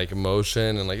music and like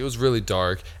emotion and like it was really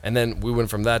dark. And then we went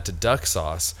from that to Duck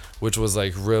Sauce, which was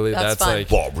like really That's fun. like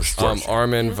Barbra Streisand.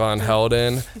 Armin van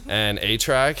Helden and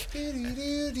A-Track.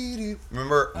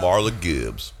 Remember Marla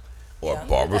Gibbs or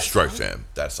Barbara Streisand?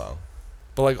 That song.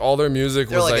 But like all their music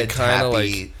They're was like, like a kind of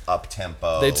happy, like up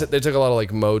tempo. they took a lot of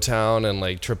like Motown and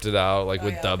like tripped it out like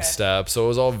with dubstep. So it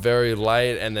was all very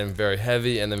light and then very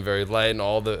heavy and then very light and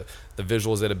all the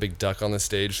visuals. They had a big duck on the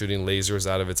stage shooting lasers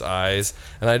out of its eyes.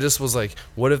 And I just was like,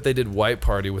 what if they did White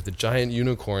Party with a giant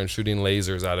unicorn shooting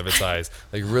lasers out of its eyes?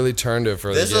 Like really turned it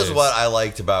for This the is gays. what I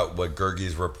liked about what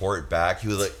Gergie's report back. He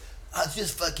was like, I was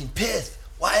just fucking pissed.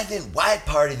 Why isn't White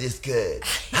Party this good?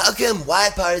 How come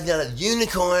White Party's not a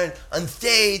unicorn on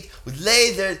stage with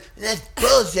lasers? And that's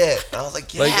bullshit. And I was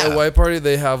like, yeah. Like at White Party,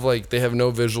 they have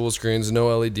no visual screens,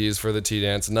 no LEDs for the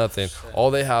T-dance, nothing. All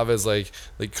they have is like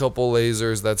couple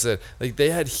lasers. That's it. Like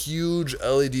they had huge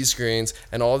LED screens,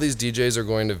 and all these DJs are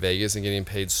going to Vegas and getting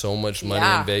paid so much money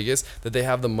Yeah. in Vegas that they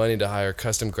have the money to hire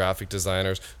custom graphic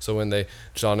designers. So when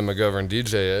John and McGovern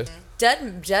DJ it.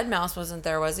 Dead Mouse wasn't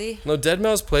there, was he? No,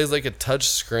 Deadmau5 plays like a touch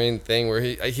screen thing where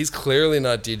he's clearly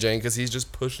not DJing because he's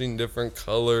just pushing different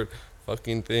colored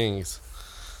fucking things.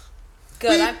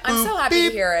 Good. I'm so happy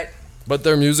to hear it. But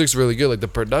their music's really good. Like the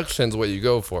production's what you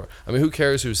go for. I mean, who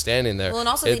cares who's standing there? Well, and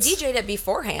also they It's- DJ'd it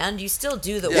beforehand. You still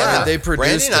do the Yeah, work. they Randy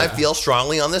produced and I it. feel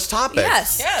strongly on this topic.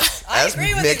 Yes. Yes, I As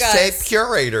agree with you mixtape guys.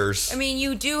 curators. I mean,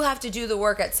 you do have to do the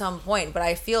work at some point, but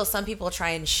I feel some people try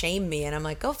and shame me, and I'm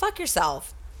like, go fuck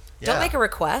yourself. Don't Yeah. make a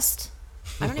request.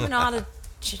 I don't even know how to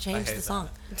change the song.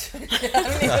 I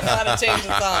don't even know how to change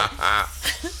the song.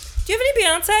 Do you have any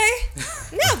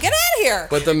Beyonce? No, get out of here.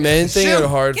 But the main thing Shoot, at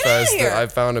Hard get outta Fest here. that I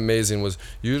found amazing was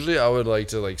usually I would like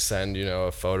to like send, you know,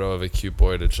 a photo of a cute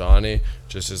boy to Johnny,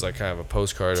 just as like kind of a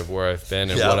postcard of where I've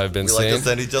been and what I've been we seeing. like to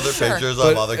send each other pictures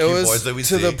But of other it cute was boys that we to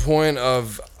see. the point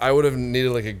of I would have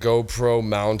needed like a GoPro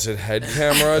mounted head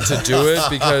camera to do it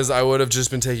because I would have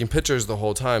just been taking pictures the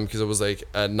whole time because it was like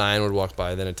a 9 would walk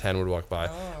by, then a 10 would walk by,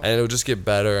 and it would just get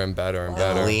better and better and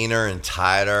better. Leaner and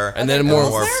tighter. And then more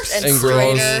more and and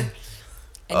girls. straighter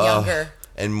and younger.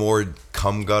 and more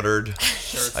cum guttered.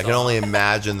 I can only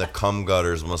imagine the cum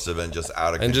gutters must have been just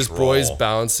out of And control. just boys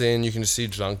bouncing. You can just see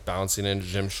junk bouncing in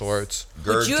gym shorts.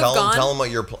 Gerd, Would you tell have him, gone? tell him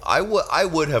what your. I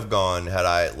would have gone had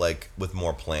I like with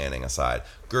more planning aside.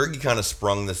 Gergie kind of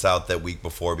sprung this out that week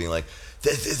before, being like,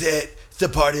 "This is it. It's the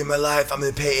party of my life. I'm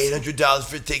gonna pay $800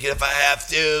 for a ticket if I have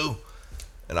to."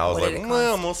 And I was What did like, it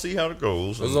 "Well, cost? we'll see how it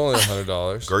goes." It was only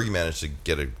 $100. Gergie managed to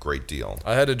get a great deal.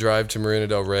 I had to drive to Marina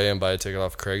Del Rey and buy a ticket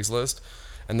off Craigslist.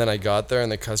 And then I got there,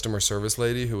 and the customer service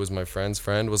lady, who was my friend's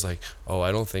friend, was like, "Oh,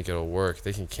 I don't think it'll work.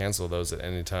 They can cancel those at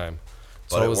any time."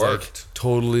 So But I it was worked. like,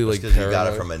 totally like Because you got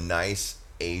it paranoid. from a nice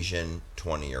Asian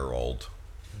 20-year-old.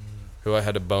 Who I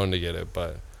had to bone to get it,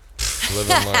 but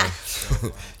living life.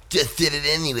 Just did it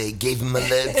anyway. Gave him a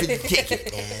load for the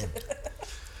ticket, man.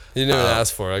 He didn't even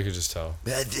ask for it. I could just tell.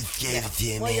 I just gave it to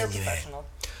him Well, you're anyway. professional.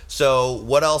 So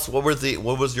what else? What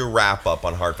was your wrap up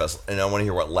on Hardfest? And I want to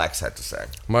hear what Lex had to say.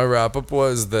 My wrap up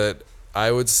was that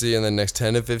I would see in the next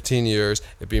 10 to 15 years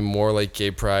it be more like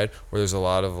Gay Pride, where there's a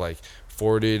lot of like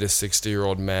 40 to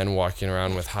 60-year-old men walking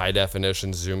around with high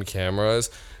definition zoom cameras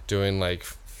doing like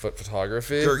foot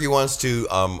photography. Turkey wants to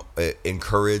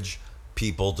encourage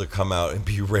people to come out and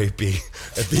be rapey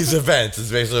at these events.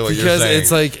 Is basically what you're Because saying.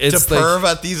 it's like- it's to like- perv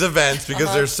at these events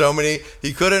because there's so many.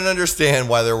 He couldn't understand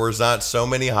why there was not so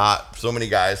many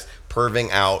guys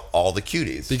perving out all the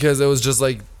cuties. Because it was just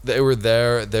like they were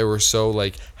there, they were so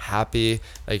like happy.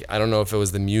 Like I don't know if it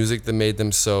was the music that made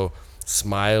them so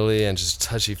smiley and just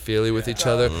touchy feely with each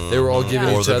other. They were all giving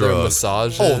Or each the other drugs.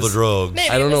 massages. Oh, the drugs. Maybe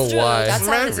I don't it know was drugs. why. That's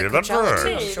how it is at Maybe the Coachella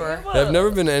bird. too, I'm sure. I've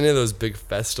never been to any of those big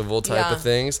festival type Yeah. of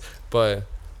things, but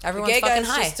Everyone's Gay fucking guys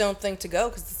high. just don't think to go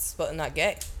because it's not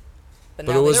gay. But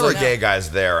now it was they There were know. gay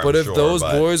guys there. I'm but if sure, those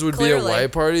but boys would Clearly. be a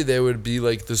white party, they would be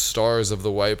like the stars of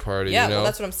the white party. Yeah, you know? well,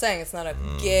 that's what I'm saying. It's not a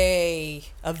gay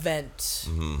event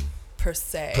per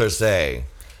se. per se.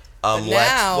 But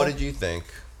Lex, now- what did you think?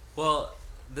 Well,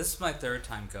 this is my third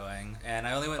time going, and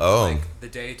I only went Oh. for like the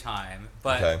daytime.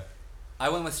 But Okay. I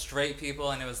went with straight people,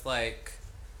 and it was like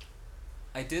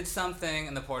I did something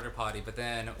in the porta potty, but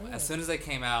then as soon as I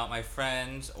came out, my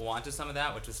friend wanted some of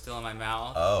that, which was still in my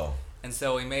mouth, Oh. and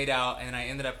so we made out, and I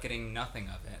ended up getting nothing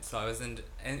of it. So I was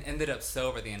ended up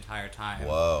sober the entire time,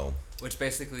 Whoa. which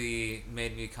basically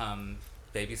made me become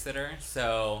babysitter.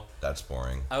 So That's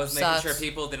boring. I was making Sucks. sure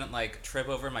people didn't like trip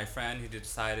over my friend who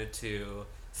decided to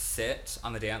sit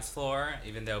on the dance floor,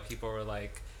 even though people were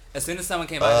like, as soon as someone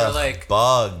came out, they Ugh, were like,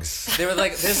 bugs.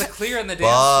 there's a clear in the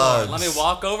dance Bugs. floor. Let me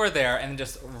walk over there and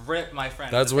just rip my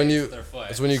friend. That's in the when face you. with their foot.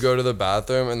 That's when you go to the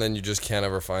bathroom and then you just can't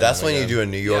ever find. That's them when you again. do a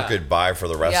New York Yeah. goodbye for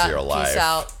the rest yeah, of your life. peace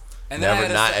out. And then I Never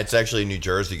had a not. se- It's actually a New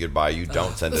Jersey goodbye. You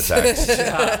don't send a text.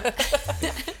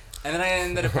 And then I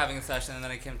ended up having a session, and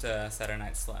then I came to Saturday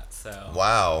Night Slut. So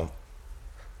Wow.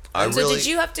 I So really. did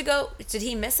you have to go? Did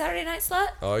he miss Saturday Night Slut?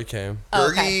 Oh, I came. Oh,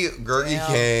 okay. Gergie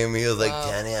came. He was like,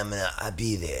 Johnny, I'll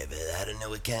be there, but I don't know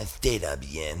what kind of state I'll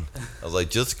be in. I was like,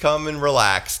 just come and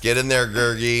relax. Get in there,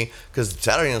 Gergie. Because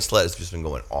Saturday Night Slut has just been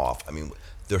going off. I mean,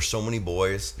 there's so many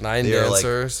boys. 9 They're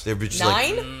dancers. Like, they're just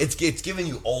 9? like, it's giving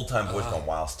you old time boys gone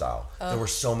wild style. There were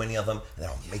so many of them, and they're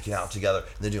all making out together, and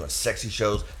they're doing sexy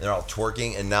shows, and they're all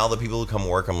twerking. And now the people who come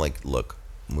work, I'm like, look,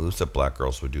 moves that black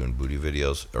girls were doing booty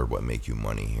videos are what make you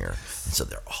money here. And so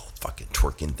they're all fucking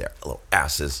twerking their little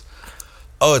asses.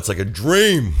 Oh, it's like a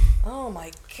dream. Oh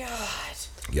my god.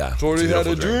 Yeah. Shorty it's had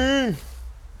a beautiful dream.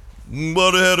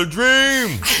 But I had a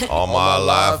dream. All my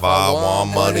life I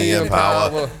want money and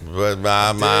power.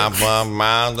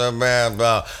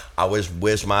 But I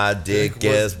wish my dick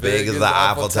as big as the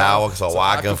Eiffel Tower so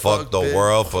I can fuck the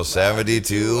world for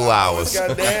 72 hours.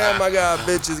 Goddamn, I got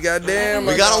bitches. Goddamn.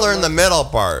 We gotta learn the middle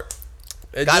part.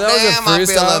 That was Goddamn, I a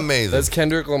feel freestyle. amazing. That's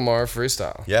Kendrick Lamar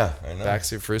freestyle. Yeah, I know.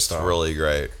 Backseat It's freestyle. really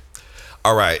great.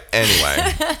 All right.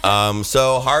 Anyway,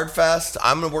 so Hardfest.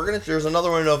 There's another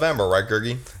one in November, right,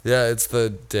 Gergie? Yeah, it's the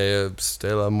Day of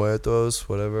De los Muertos,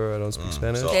 whatever. I don't speak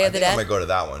Spanish. So Day I of the think I Dead? might go to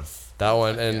that one. That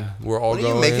one, and we're all What do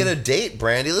you going. make it a date,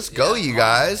 Brandy? Let's go, you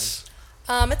guys.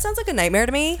 It sounds like a nightmare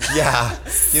to me. Yeah.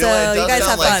 You know So what? you guys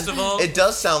have fun. It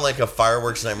does sound like a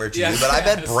fireworks nightmare to you, Yes. but I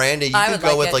bet Brandy, you I could would go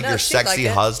like with it. like No, your she'd like sexy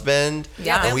it. husband,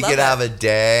 Yeah, and I'd we love could that. have a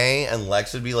day, and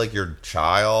Lex would be like your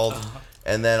child,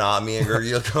 and then me and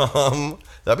Gertie will come.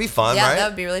 That'd be fun, Yeah, right? that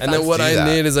would be really fun. And then what do I that.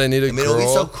 need is I need a I mean, girl it'll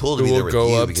be so cool to who be there will with go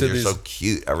you up because to you're these. so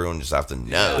cute. Everyone just have to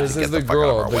know This to is get the the fuck out of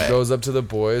girl our that way. goes up to the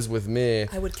boys with me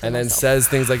I would kill and then myself. says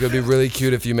things like it would be really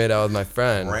cute if you made out with my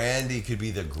friend. Brandy could be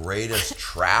the greatest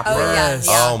trapper. Oh, yeah, yeah.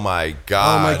 Oh my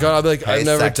god. Oh my god, I'll be like, Hey, I've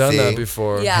never done sexy. that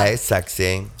before. Yeah. Hey,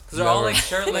 sexy. Because they're all like Oh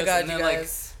shirtless my God, and then you like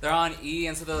guys. they're on E,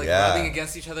 and so they're like Yeah. rubbing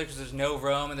against each other because there's no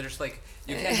room, and they're just like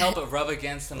you can't help but rub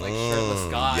against some like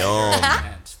shirtless guy. yum.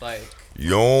 during it. Like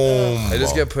Yum. I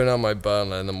just get put on my butt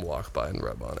and let them walk by and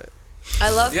rub on it. I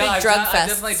love yeah, big I've, drug done, fests. I've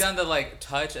definitely done the like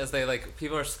touch as they like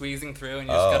people are squeezing through, and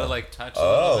you just gotta like touch. a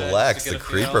little Oh, bit Lex, to the get a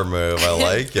creeper feel. move. I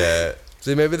like it.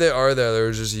 See, maybe they are there.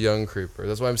 They're just young creepers.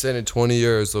 That's why I'm saying in 20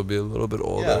 years they'll be a little bit Yeah,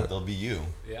 older. they'll be you.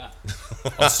 Yeah.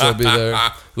 I'll still be there.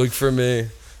 Look for me in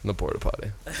the porta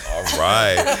potty. All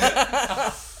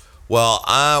right.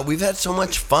 Well, we've had so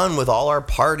much fun with all our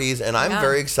parties, and I'm Yeah.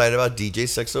 very excited about DJ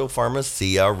Sexo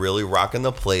Pharmacia really rocking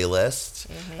the playlist.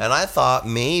 And I thought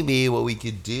maybe what we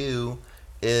could do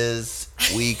is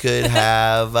we could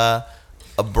have a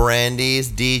Brandy's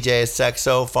DJ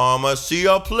Sexo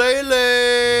Pharmacia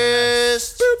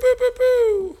playlist. Boo, boo, boo,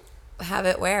 boo. Have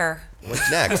it where? What's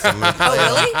next? I'm gonna Oh, play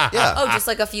really? Yeah. Oh, just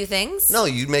like a few things? No,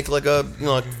 you'd make like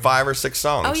like 5 or 6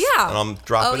 songs. Oh, yeah. And I'm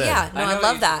dropping Oh, yeah. in. No, I know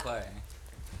love you that. should play.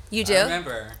 You do? I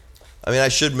remember. I mean, I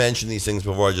should mention these things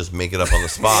before I just make it up on the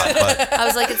spot, but I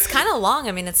was like, it's kind of long.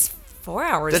 I mean, it's 4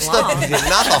 hours that's long. not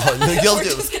the whole. You'll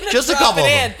do just a couple of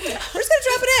them. We're just gonna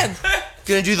drop it in.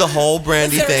 Gonna do the whole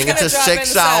Brandy We're thing. gonna It's a drop in the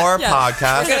 6-hour set. Yeah.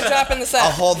 podcast. We're gonna drop in the set.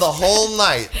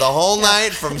 The whole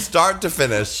night from start to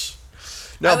finish.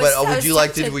 No, I was- but I would was you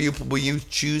like to? tempted. Will you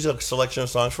choose a selection of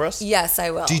songs for us? Yes,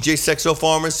 I will. DJ Sexo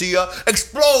Pharmacia,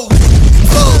 explode,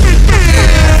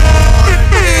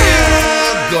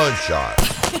 gunshot.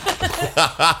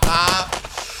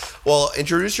 Well,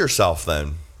 introduce yourself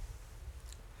then.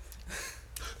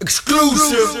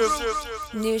 Exclusive.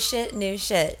 New shit, new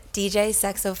shit. DJ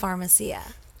Sexo Pharmacia.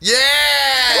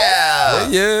 Yeah.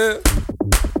 Yeah.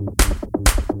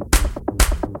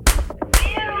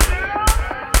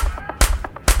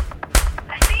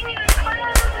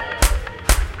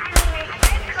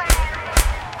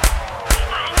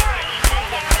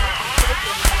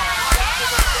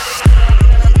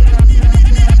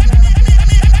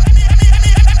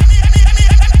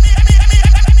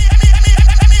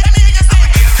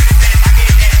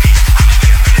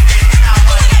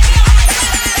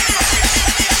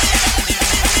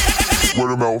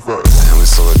 Word of mouth fast. And we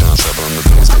slow it down, travel on the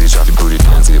bass. Baby, drop your booty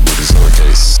down to your booty's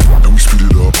lowercase. Then we speed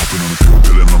it up, hopping on the pill,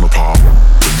 pilling on the pop.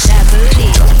 That booty.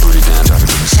 Drop your booty down, drop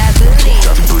your booty. That booty.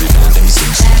 Drop your booty down, let me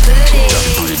see. That booty. Drop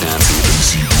your booty down to your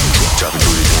see. Drop your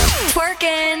booty down.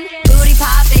 Twerking, booty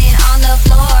popping on the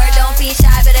floor. Don't be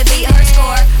shy, better beat her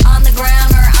score. On the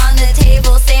ground or on the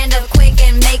table, stand up quick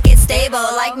and make it stable.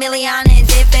 Like Miliana and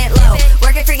dip it low.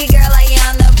 Work it freaky girl like you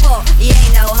on the pole. You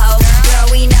ain't no hoe, girl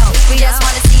we know. We just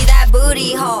wanna see that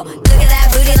booty hole. Look at that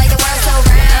booty like the world's so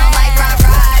round. Like rock,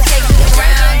 shake to the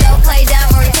ground. Don't play dumb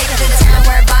or we take it to the town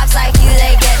where bobs like you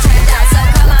they get turned out. So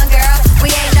come on girl, we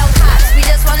ain't no cops.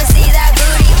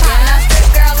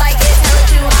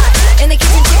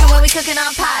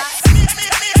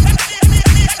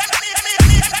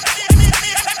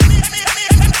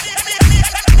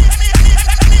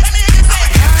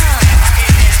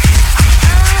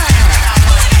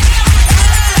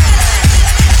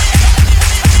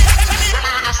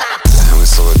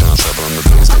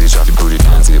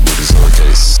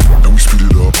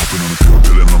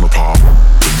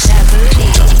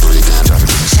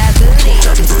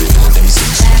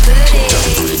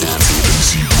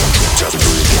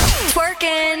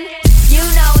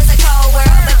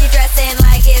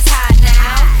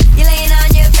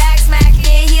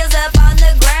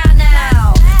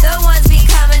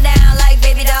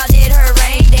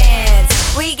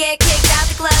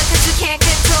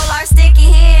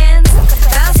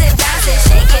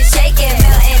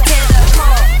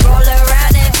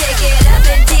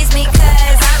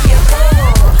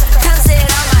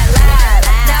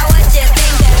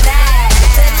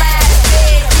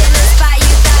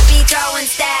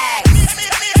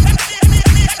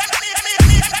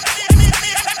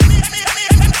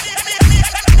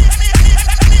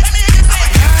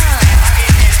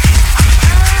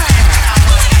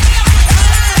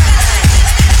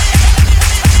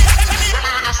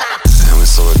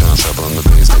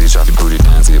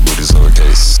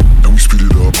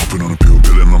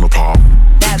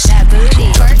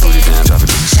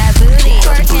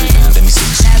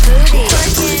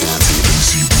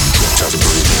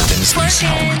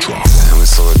 And we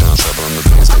slow it down, travel on the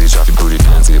bass. Baby, drop your booty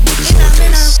down to your booty's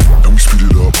lowercase. And we speed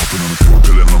it up, hopping on the pill,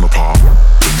 pillin' on the pop.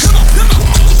 Then we stop and drop.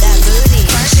 That booty,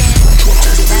 that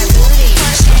booty,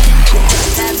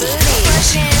 that booty,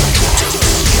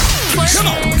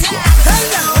 hello,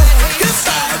 good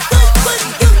side,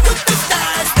 good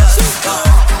thighs,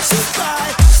 she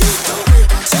fine, she do it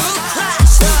too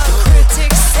fast. The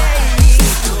critics say,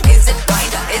 is it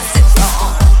right or is it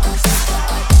wrong?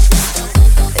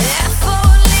 If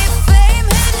only fame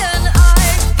hidden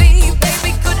I'd be,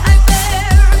 baby, could I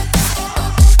bear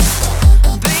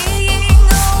being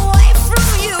away from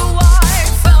you? I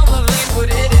firmly put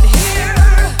it in here.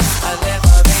 I live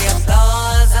for the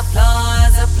applause,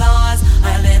 applause, applause. I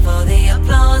live for the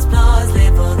applause, applause.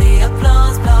 Live for the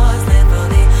applause, applause. Live for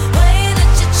the way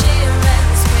that you cheer and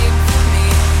scream for me.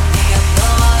 The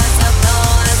applause,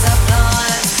 applause,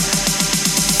 applause.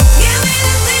 Give me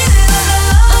the feeling of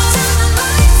love. Turn the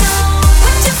lights on.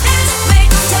 Put your hands up,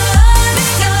 make them turn.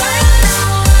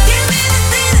 Give me the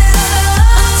feeling of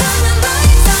love. Turn the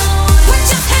lights on. Put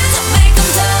your hands up, make them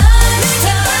turn.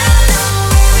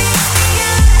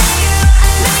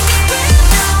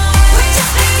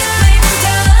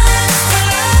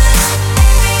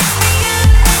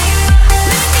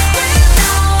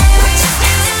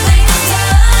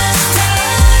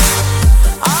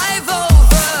 I've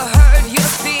overheard your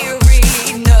theory,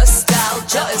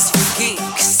 nostalgia is for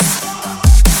geeks.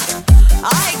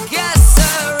 I guess,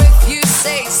 sir, if you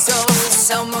say so,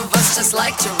 some of us just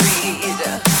like to read.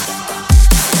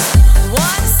 1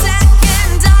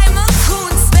 second I'm a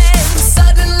Kunstman,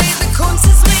 suddenly the Kunst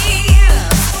is me.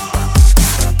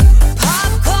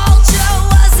 Pop culture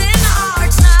was in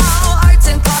art, now art's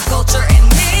in pop culture in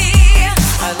me.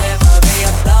 I live for the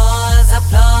applause,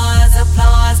 applause,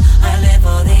 applause. I live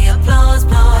for the applause,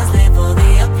 applause. Live for the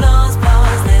applause,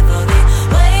 applause. Live for the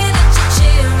way that you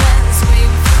cheer and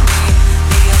scream for me.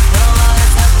 The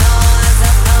applause, applause,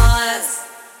 applause.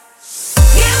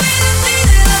 Give me the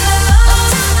feeling of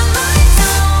love. Turn the lights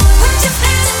on. Put your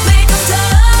hands up, make them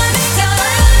turn.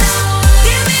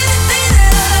 Give me the feeling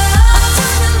of love.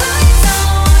 Turn the lights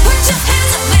on. Put your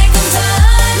hands up, make them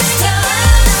turn.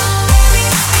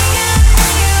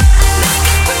 Make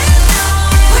it real now.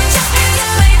 Put your hands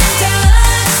up, make them turn.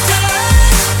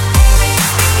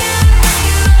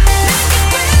 Make it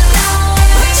real now.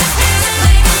 Put your hands up,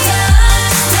 make them turn.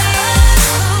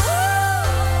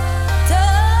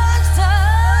 Touch,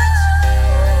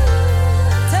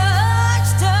 touch,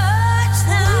 touch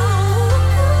now.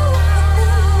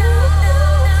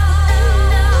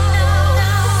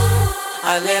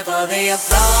 I live for the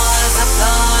applause,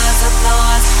 applause,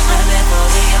 applause. I live for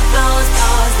the applause,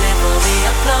 applause. Live for the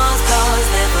applause, applause.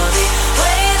 Live for the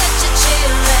way that you cheer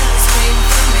and scream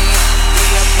for me. The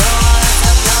applause,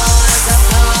 applause,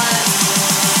 applause.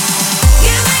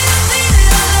 Give me the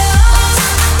feeling of love.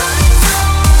 Turn the lights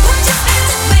on. Put your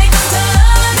hands up, make them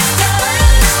turn.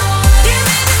 Give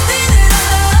me the feeling of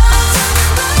love. Turn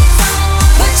the lights on.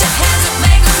 Put your hands up,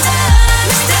 make them turn.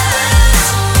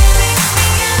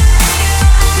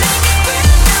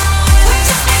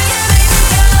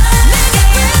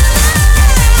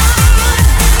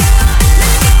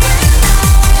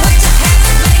 Put your hands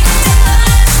up, make them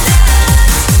turn.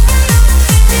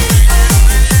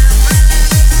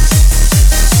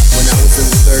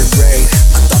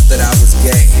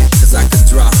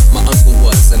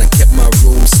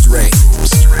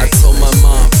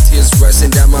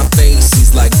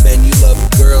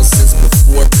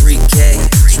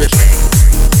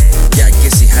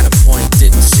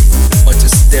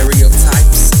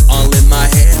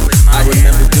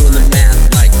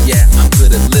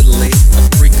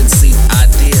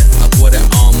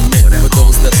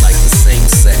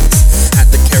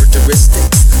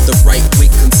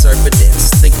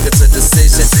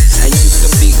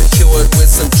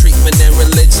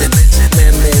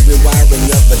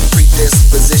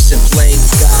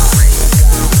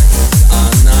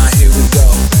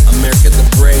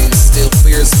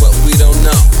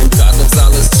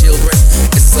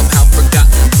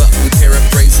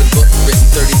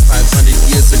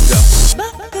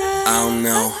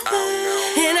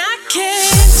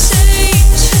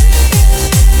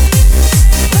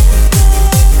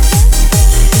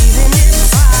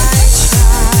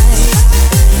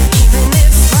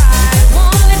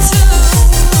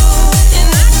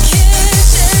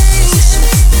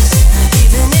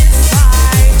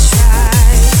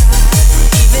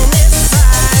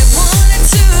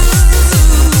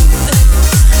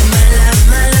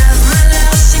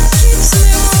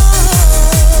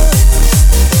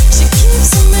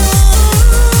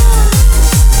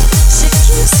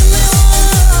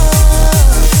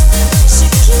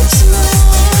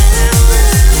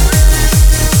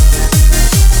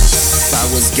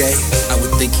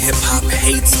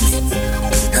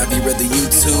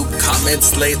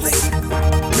 lately.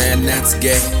 Man, that's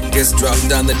gay. Gets dropped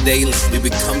on the daily. We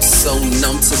become so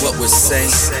numb to what we're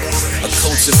saying. A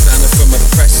culture founded from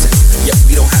oppression, yet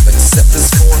we don't have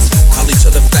acceptance for it. Call each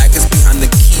other faggots behind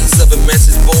the keys of a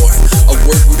message board. A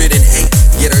word rooted in hate,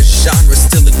 yet our genre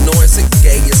still ignores it.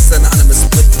 Gay is synonymous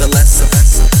with the lesser.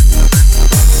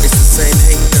 It's the same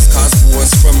hate that's caused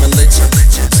wars from religion,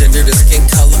 gender to skin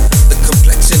color, the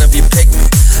complexion of your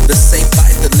pigment. The same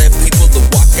fight that led people to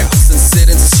walkouts and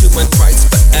sit-ins, human rights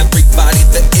for everybody.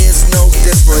 There is no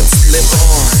difference. Live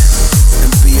on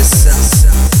and be yourself.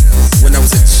 When I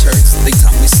was at church, they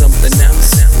taught me something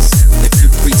else. If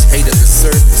you preach hate at the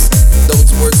service,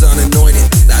 those words aren't anointed.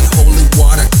 That holy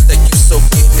water that you soak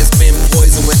in is being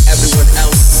poisoned when everyone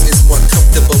else is more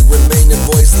comfortable remaining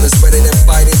voiceless, rather than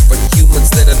fighting for humans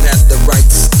that have had their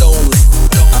rights stolen.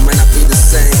 I might not be the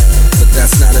same, but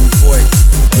that's not important.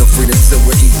 No freedom till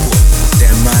we're equal.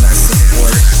 Damn right I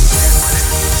support it.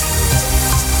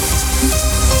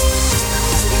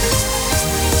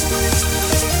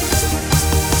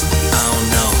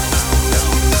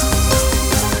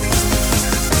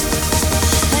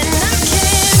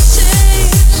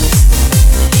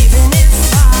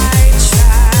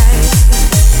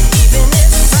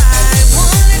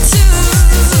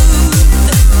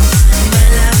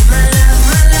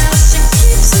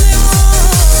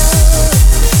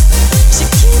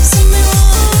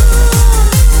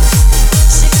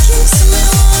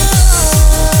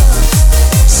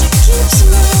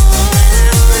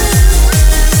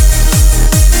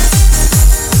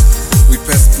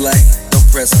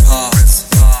 Press pause.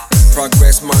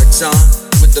 Progress march on.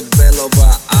 With the veil over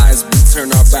our eyes, we turn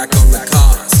our back on the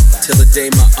cause. Till the day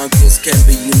my uncles can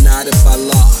be united by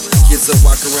law. Kids that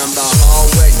walk around the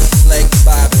hallway, plagued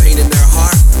by pain in their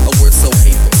heart. A word so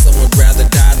hateful, some would rather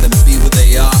die than be where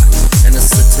they are. And a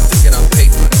certificate on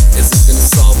paper isn't gonna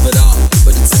solve it all,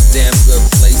 but it's a damn good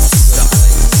place to start.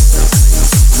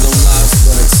 No law's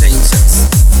gonna change us.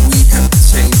 We have to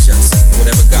change us.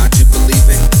 Whatever God you believe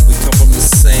in, we come from the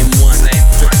same one.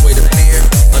 Drink away the fear.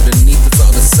 Underneath it's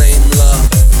all the same love.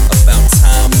 About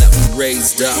time that we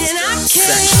raised up. And I can't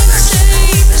change.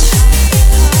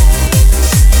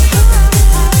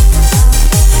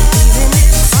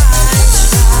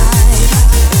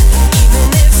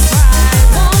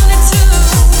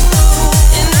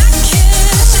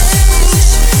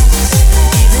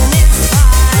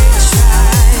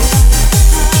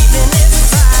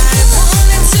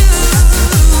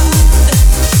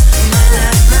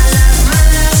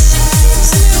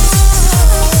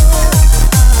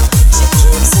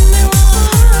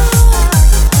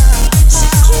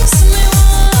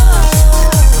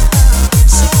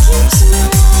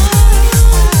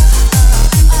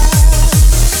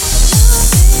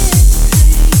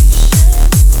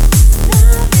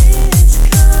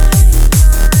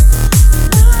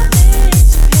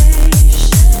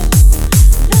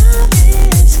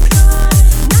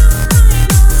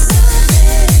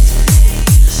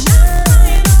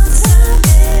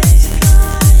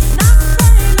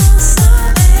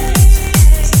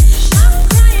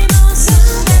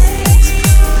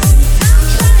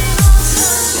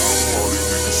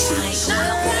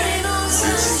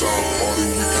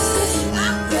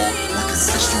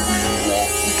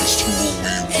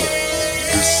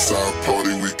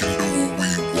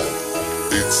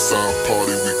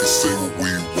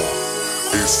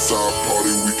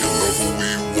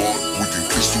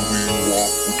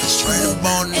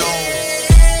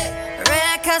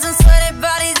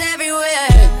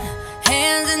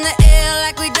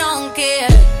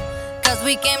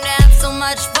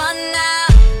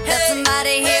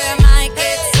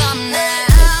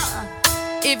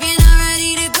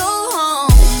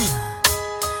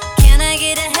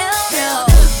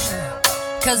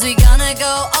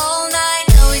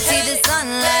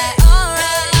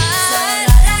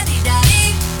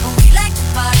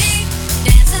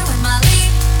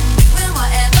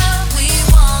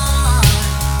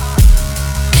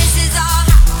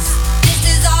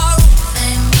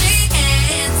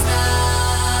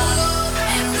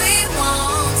 And we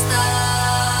won't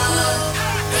stop.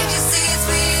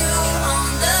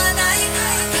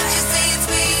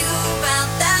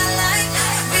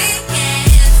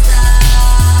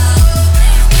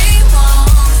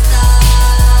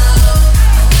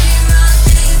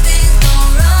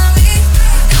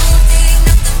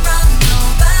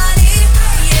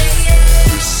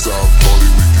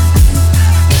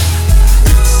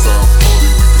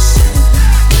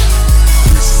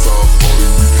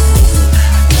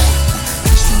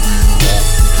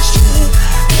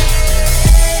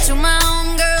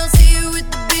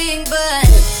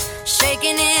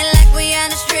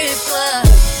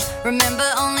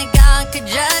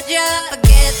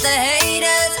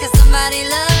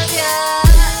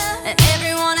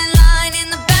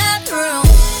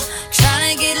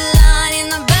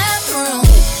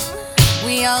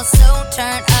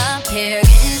 turn up here,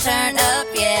 getting turned up,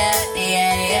 yeah,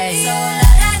 yeah, yeah. So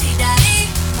la-da-dee-da-dee,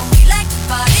 we like to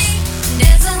party,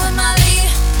 dancing with Molly,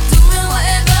 doing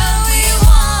whatever we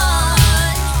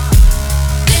want.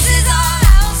 This is our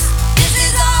house, this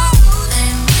is our rules,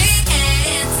 and we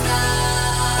can't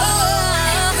stop,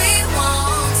 and we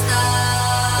won't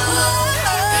stop.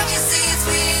 Can't you see it's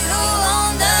we who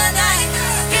own the night?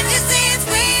 Can't you see it's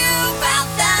we who bout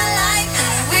that life?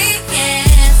 And we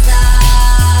can't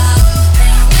stop,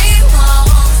 and we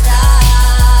won't stop.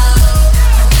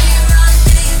 We run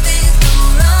things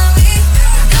don't run we.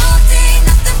 Don't take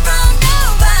nothing from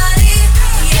nobody.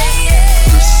 Yeah, yeah.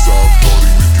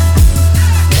 It's our party, we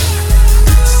can do.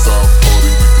 It's our party, we can sing. It's our party,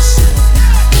 we can love who we want.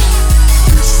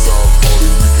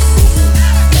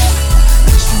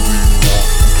 It's who we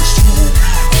want, it's who we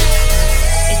want.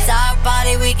 It's our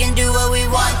body, we can do what we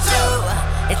want to.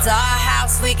 It's our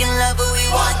house, we can love who we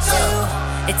want to.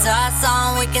 It's our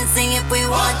song, we can sing if we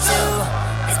want to.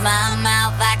 It's my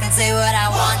mouth, I can say what I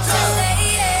want to. Yeah,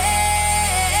 yeah,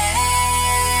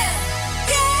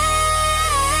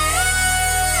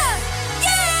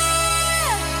 yeah.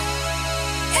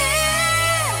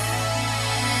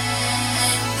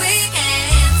 And we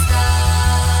can't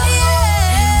stop,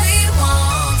 and we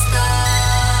won't stop.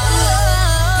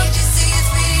 Can't you see it's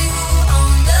we who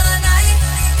own the night?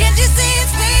 Can't you see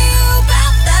it's we who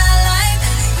bout that life?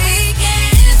 And we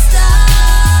can't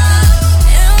stop,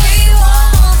 and we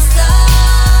won't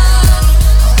stop.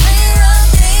 We run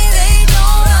things they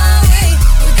don't run we.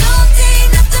 We don't take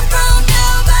nothing from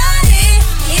nobody.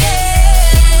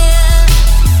 Yeah,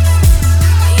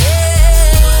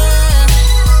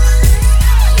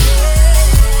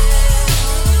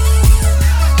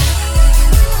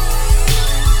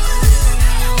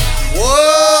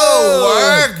 Whoa,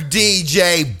 work,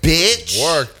 DJ bitch.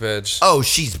 Work, bitch. Oh,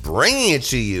 she's bringing it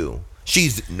to you.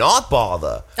 She's not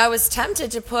bother. I was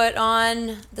tempted to put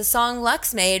on the song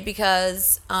Lex made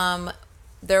because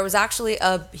there was actually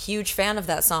a huge fan of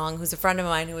that song who's a friend of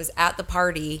mine who was at the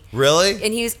party. Really?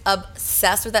 And he was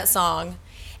obsessed with that song.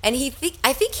 And I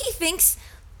think he thinks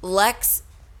Lex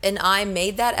and I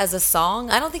made that as a song.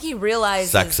 I don't think he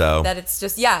realizes Sexo. that it's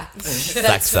just,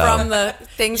 that's Sexo. from the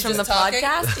things from the just talking?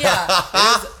 podcast.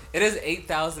 Yeah. It is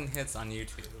 8,000 hits on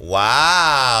YouTube.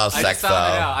 Wow, I just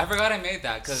found it out. sexo. I forgot I made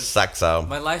that because Sexo.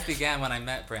 my life began when I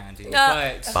met Brandy.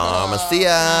 But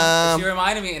Pharmacia. she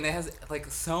reminded me, and it has like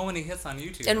so many hits on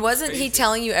YouTube. And It's wasn't he crazy.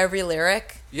 telling you every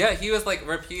lyric? Yeah, he was like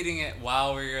repeating it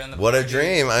while we were in the. What a party.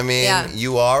 dream. I mean, Yeah.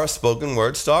 you are a spoken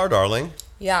word star, darling.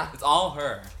 Yeah. It's all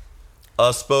her.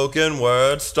 A spoken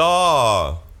word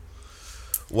star.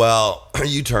 Well,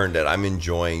 you turned it. I'm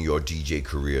enjoying your DJ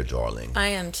career, darling. I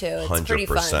am too. It's pretty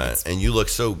fun. 100%. And you look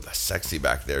so sexy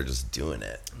back there just doing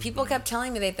it. People kept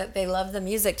telling me that they love the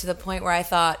music to the point where I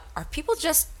thought, are people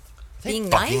just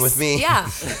being fucking nice? with me? Yeah.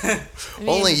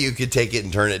 Only you could take it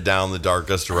and turn it down the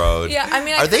darkest road. Yeah, I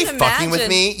mean, I Are they couldn't fucking with imagine.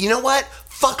 me? You know what?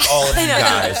 Fuck all of you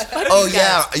guys. Oh,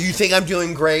 yeah. You think I'm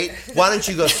doing great? Why don't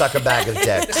you go suck a bag of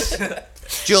dicks?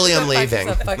 Julie, I'm leaving.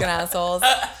 Bunch of fucking assholes.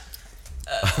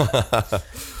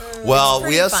 Well, It's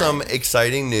we have pretty some fun.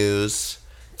 exciting news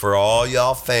for all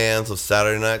y'all fans of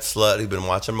Saturday Night Slut who've been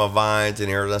watching my vines and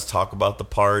hearing us talk about the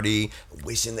party,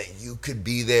 wishing that you could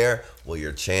be there. Well,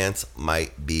 your chance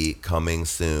might be coming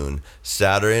soon.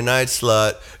 Saturday Night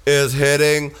Slut is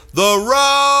hitting the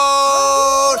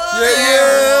road.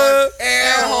 Yeah,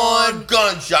 air horn,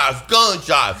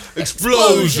 gunshots,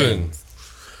 explosion.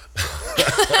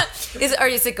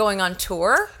 Is it going on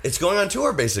tour? It's going on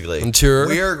tour, basically. On tour?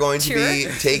 We are going to be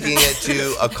Tour? taking it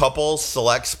to a couple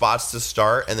select spots to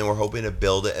start, and then we're hoping to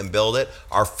build it and build it.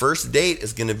 Our first date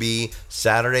is going to be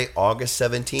Saturday, August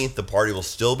 17th. The party will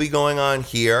still be going on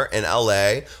here in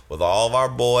LA with all of our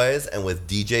boys and with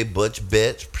DJ Butch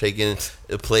Bitch taking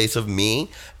the place of me.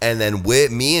 And then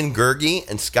with me and Gergie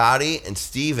and Scotty and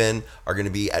Steven are going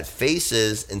to be at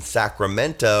Faces in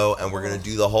Sacramento, and we're going to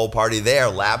do the whole party there,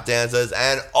 lap dances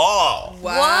and all.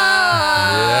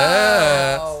 Wow.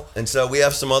 Yeah. And so we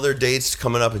have some other dates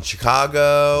coming up in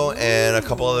Chicago and a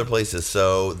couple other places.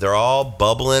 So they're all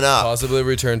bubbling up. Possibly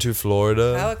return to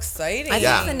Florida. How exciting. I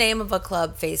Yeah. think the name of a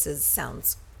club, Faces,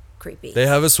 sounds creepy. They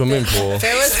have a swimming pool.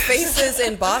 There was Faces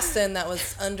in Boston that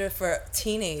was under for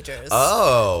teenagers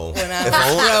Oh. when I If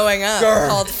was only- growing up, Girl,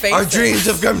 called Faces. our dreams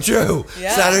have come true.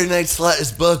 Yeah. Saturday Night Slut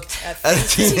is booked At at a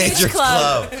teenagers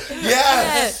Club. club.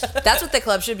 Yes. That's what the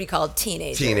club should be called,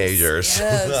 Teenagers. Teenagers.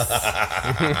 Yes.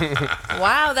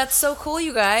 Wow, that's so cool,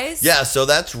 you guys. Yeah, so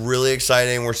that's really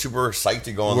exciting. We're super excited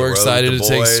to go on the We're road excited with to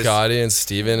the take boys. Scotty and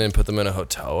Steven and put them in a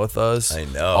hotel with us. I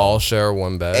know. All share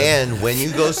one bed. And when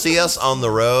you go see us on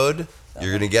the road,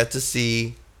 you're going to get to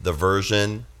see the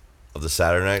version of the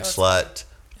Saturday Night Slut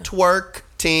Twerk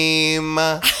Team.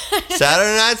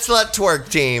 Saturday Night Slut Twerk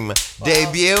Team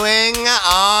debuting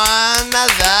on the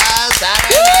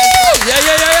Saturday Night Slut.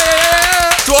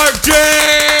 Yeah. Twerk Team.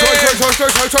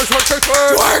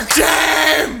 Twerk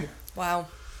Team. Wow.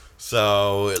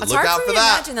 So It's look hard out for for me to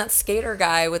that. imagine that skater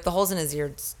guy with the holes in his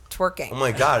ears twerking. Oh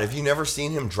my God, have you never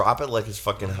seen him drop it like it's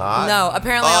fucking hot? No,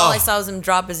 apparently all Oh. I saw was him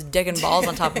drop his dick and balls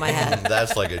on top of my head.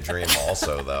 That's like a dream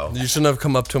also, though. You shouldn't have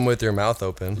come up to him with your mouth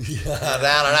open.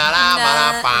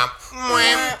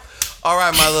 All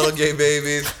right, my little gay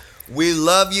babies. We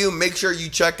love you. Make sure you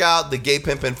check out the Gay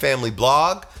Pimpin' Family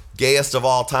blog,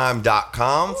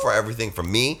 gayestofalltime.com, for everything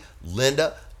from me,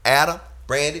 Linda, Adam,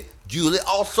 Brandy, Julie,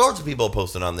 all sorts of people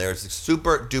posting on there. It's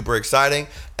super duper exciting.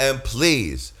 And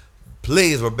please,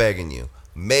 we're begging you,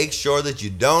 make sure that you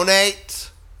donate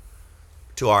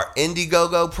to our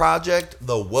Indiegogo project,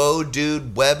 the Whoa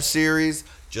Dude web series.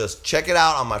 Just check it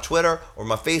out on my Twitter or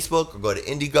my Facebook, or go to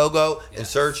Indiegogo and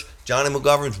search Johnny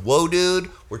McGovern's Whoa Dude.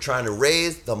 We're trying to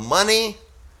raise the money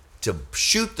to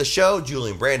shoot the show.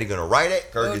 Julie and Brandy are going to write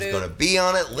it. Kirby's going to be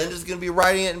on it. Linda's going to be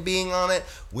writing it and being on it.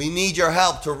 We need your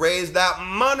help to raise that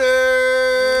money.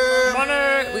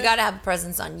 We got to have a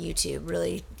presence on YouTube.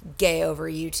 Really gay over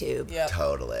YouTube. Yep.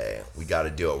 Totally. We got to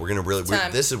do it. We're going to really,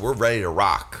 Time. we're ready to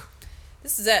rock.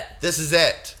 This is it. This is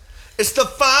it. It's the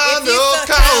final thought-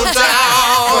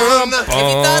 countdown. If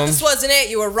you thought this wasn't it,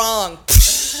 you were wrong.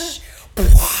 This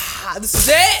is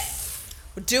it.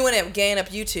 We're doing it. We're gaying up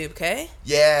YouTube, okay?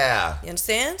 Yeah. You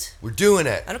understand? We're doing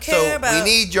it. I don't care about- We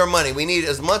need your money. We need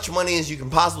as much money as you can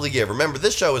possibly give. Remember,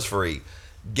 this show is free.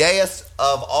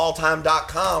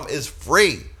 Gayestofalltime.com is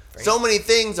free. So many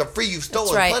things are free. You've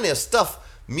stolen right. plenty of stuff,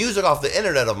 music off the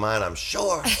internet of mine, I'm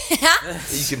sure. You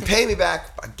can pay me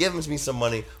back by giving me some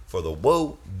money for the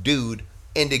Whoa Dude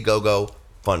Indiegogo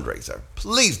fundraiser.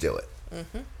 Please do it.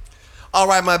 All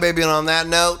right, my baby, and on that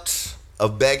note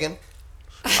of begging,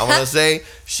 I want to say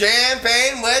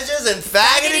champagne wedges and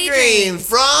faggoty dreams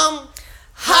from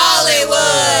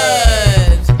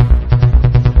Hollywood.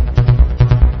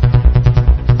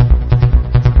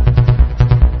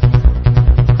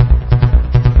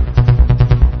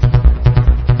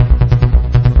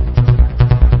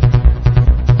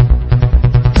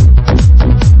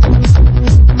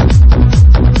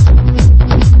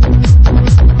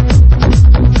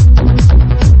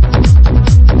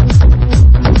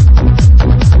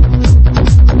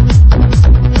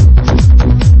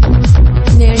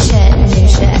 New shit.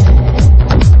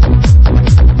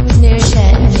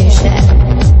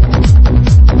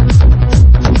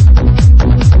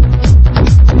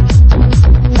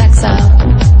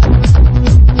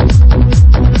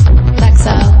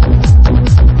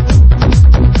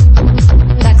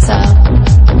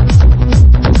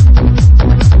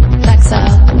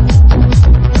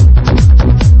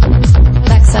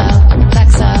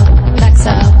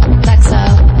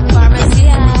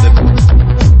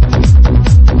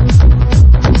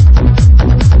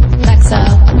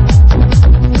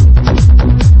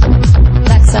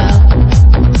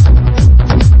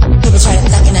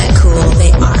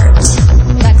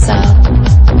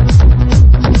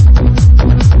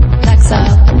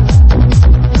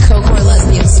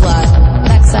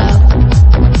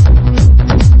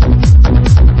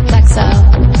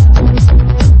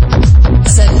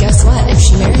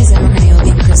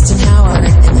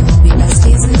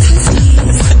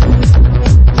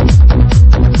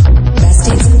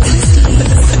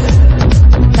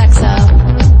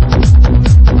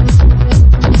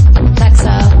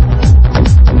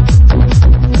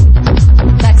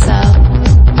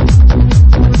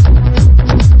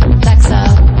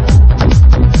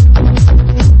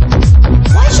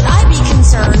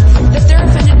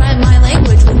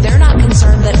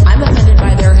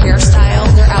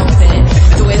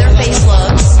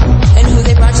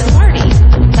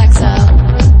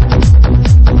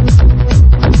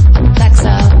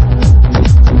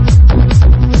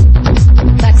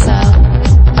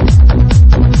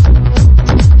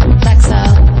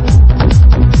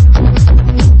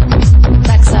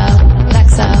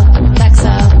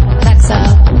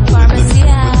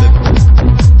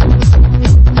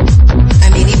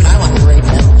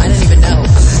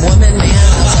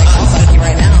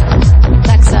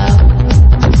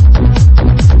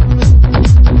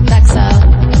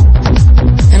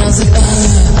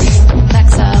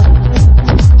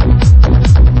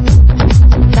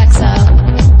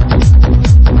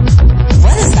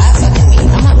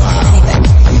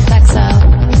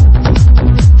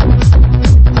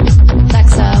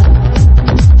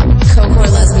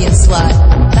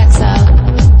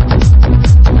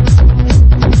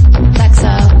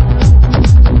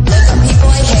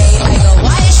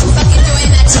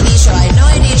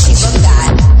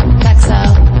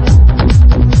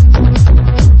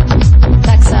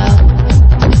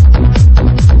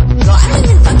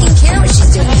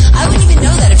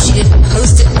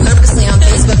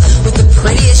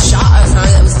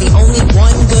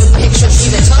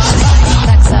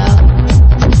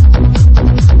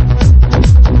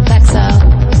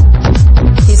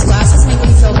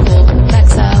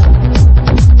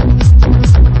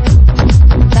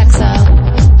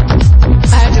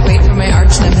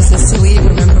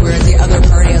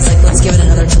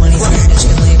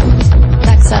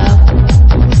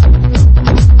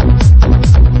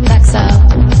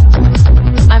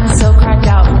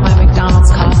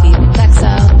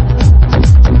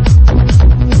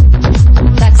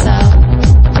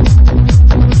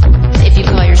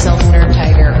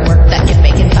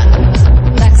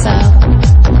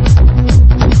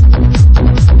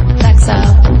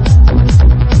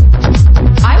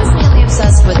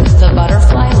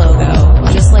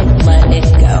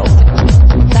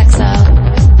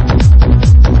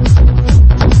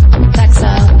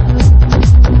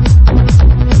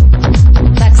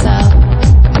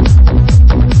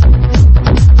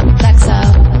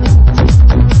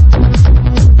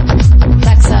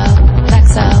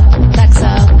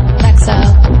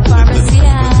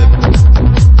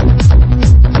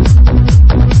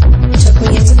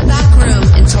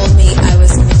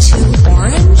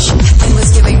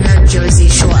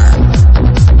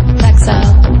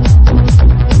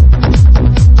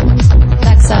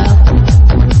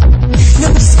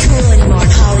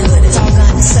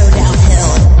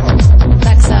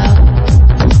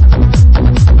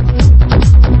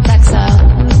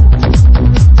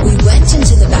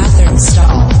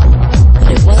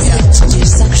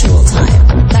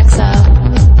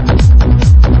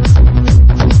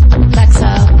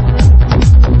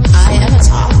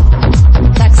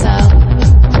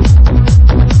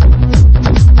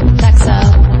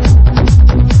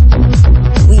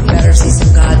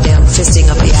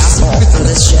 twisting of the